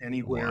internet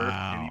anywhere.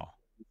 Wow.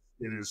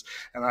 It is,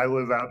 and I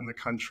live out in the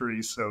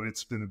country, so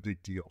it's been a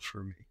big deal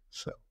for me.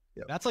 So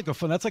Yep.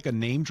 That's like a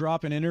name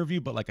drop in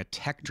interview, but like a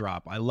tech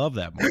drop. I love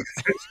that, Mark.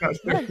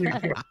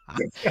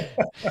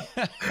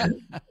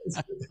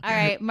 All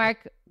right,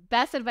 Mark,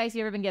 best advice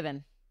you ever been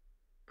given?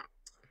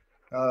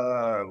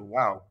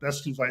 Wow,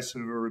 best advice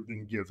I've ever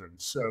been given.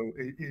 So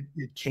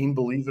it came,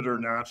 believe it or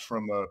not,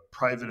 from a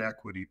private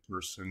equity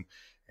person.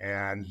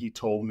 And he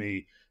told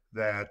me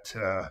that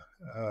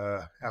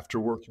after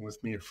working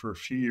with me for a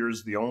few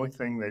years, the only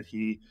thing that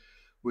he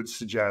would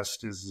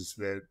suggest is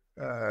that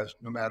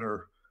no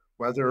matter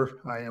whether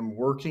I am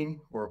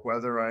working or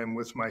whether I am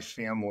with my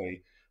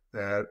family,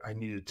 that I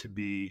needed to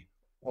be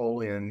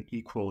all in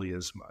equally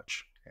as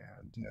much.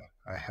 And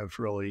I have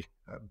really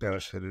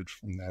benefited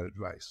from that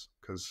advice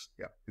because,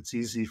 yeah, it's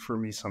easy for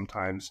me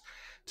sometimes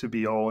to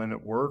be all in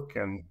at work,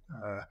 and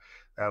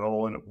that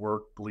all in at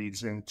work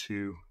bleeds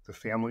into the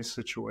family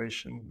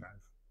situation.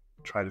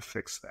 I've tried to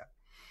fix that.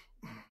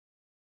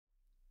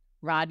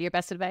 Rod, your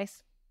best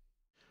advice?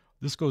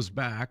 This goes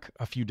back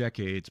a few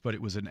decades, but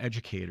it was an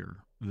educator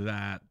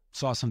that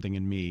saw something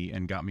in me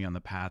and got me on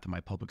the path of my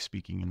public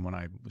speaking. And when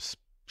I was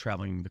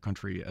traveling the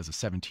country as a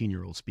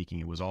 17-year-old speaking,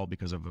 it was all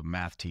because of a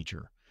math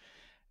teacher.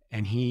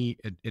 And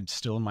it's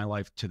still in my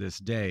life to this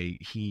day.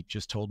 He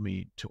just told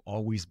me to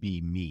always be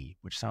me,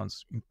 which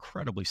sounds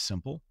incredibly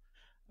simple.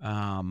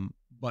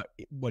 But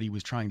what he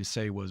was trying to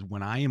say was,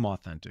 when I am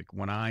authentic,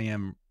 when I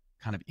am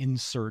kind of in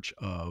search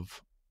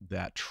of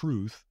that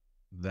truth,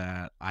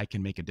 that I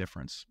can make a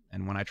difference.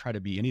 And when I try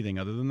to be anything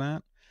other than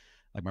that,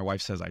 like my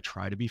wife says, I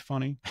try to be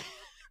funny.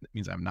 That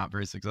means I'm not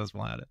very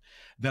successful at it.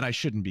 Then I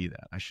shouldn't be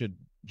that. I should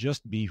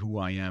just be who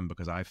I am,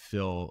 because I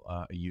feel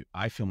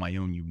my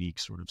own unique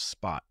sort of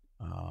spot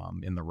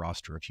in the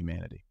roster of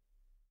humanity.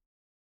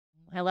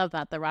 I love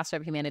that, the roster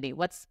of humanity.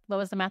 What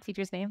was the math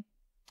teacher's name?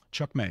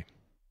 Chuck May.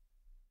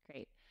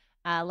 Great.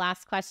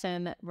 Last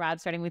question,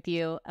 Rod, starting with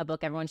you. A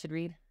book everyone should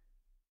read?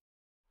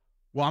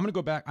 Well, I'm going to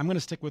go back. I'm going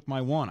to stick with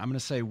my one. I'm going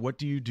to say What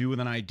Do You Do With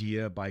an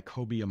Idea by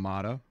Kobe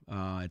Amada.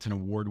 It's an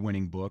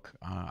award-winning book.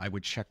 I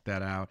would check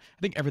that out.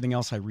 I think everything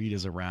else I read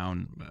is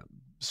around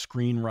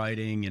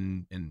screenwriting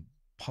and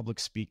public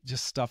speak,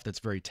 just stuff that's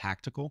very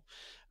tactical,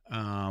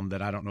 that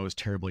I don't know is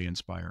terribly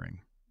inspiring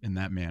in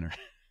that manner.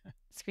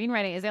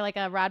 Screenwriting. Is there like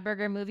a Rod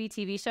Berger movie,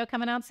 TV show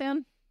coming out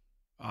soon?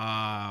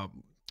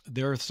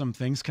 There are some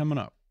things coming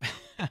up.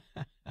 All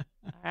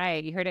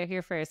right. You heard it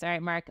here first. All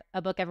right, Mark,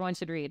 a book everyone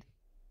should read.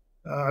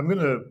 I'm going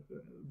to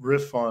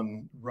riff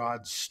on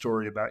Rod's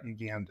story about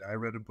Uganda. I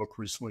read a book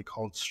recently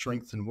called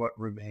Strength in What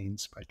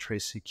Remains by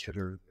Tracy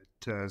Kidder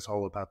that is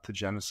all about the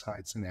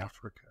genocides in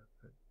Africa.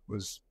 It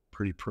was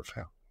pretty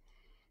profound.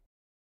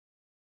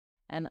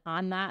 And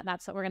on that,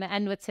 that's what we're going to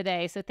end with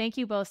today. So thank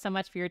you both so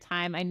much for your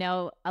time. I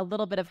know a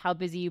little bit of how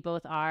busy you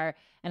both are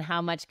and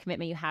how much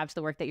commitment you have to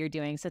the work that you're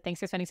doing. So thanks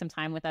for spending some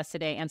time with us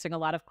today, answering a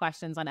lot of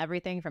questions on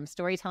everything from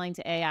storytelling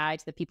to AI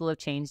to the people who have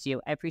changed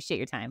you. I appreciate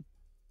your time.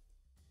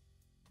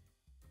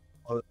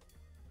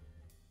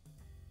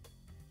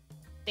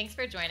 Thanks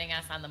for joining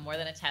us on the More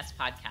Than a Test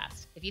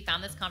podcast. If you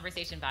found this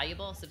conversation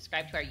valuable,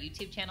 subscribe to our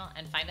YouTube channel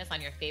and find us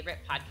on your favorite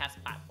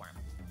podcast platform.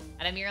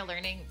 At Amira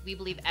Learning, we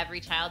believe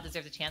every child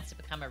deserves a chance to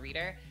become a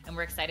reader, and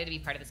we're excited to be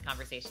part of this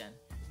conversation.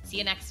 See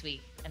you next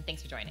week, and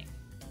thanks for joining.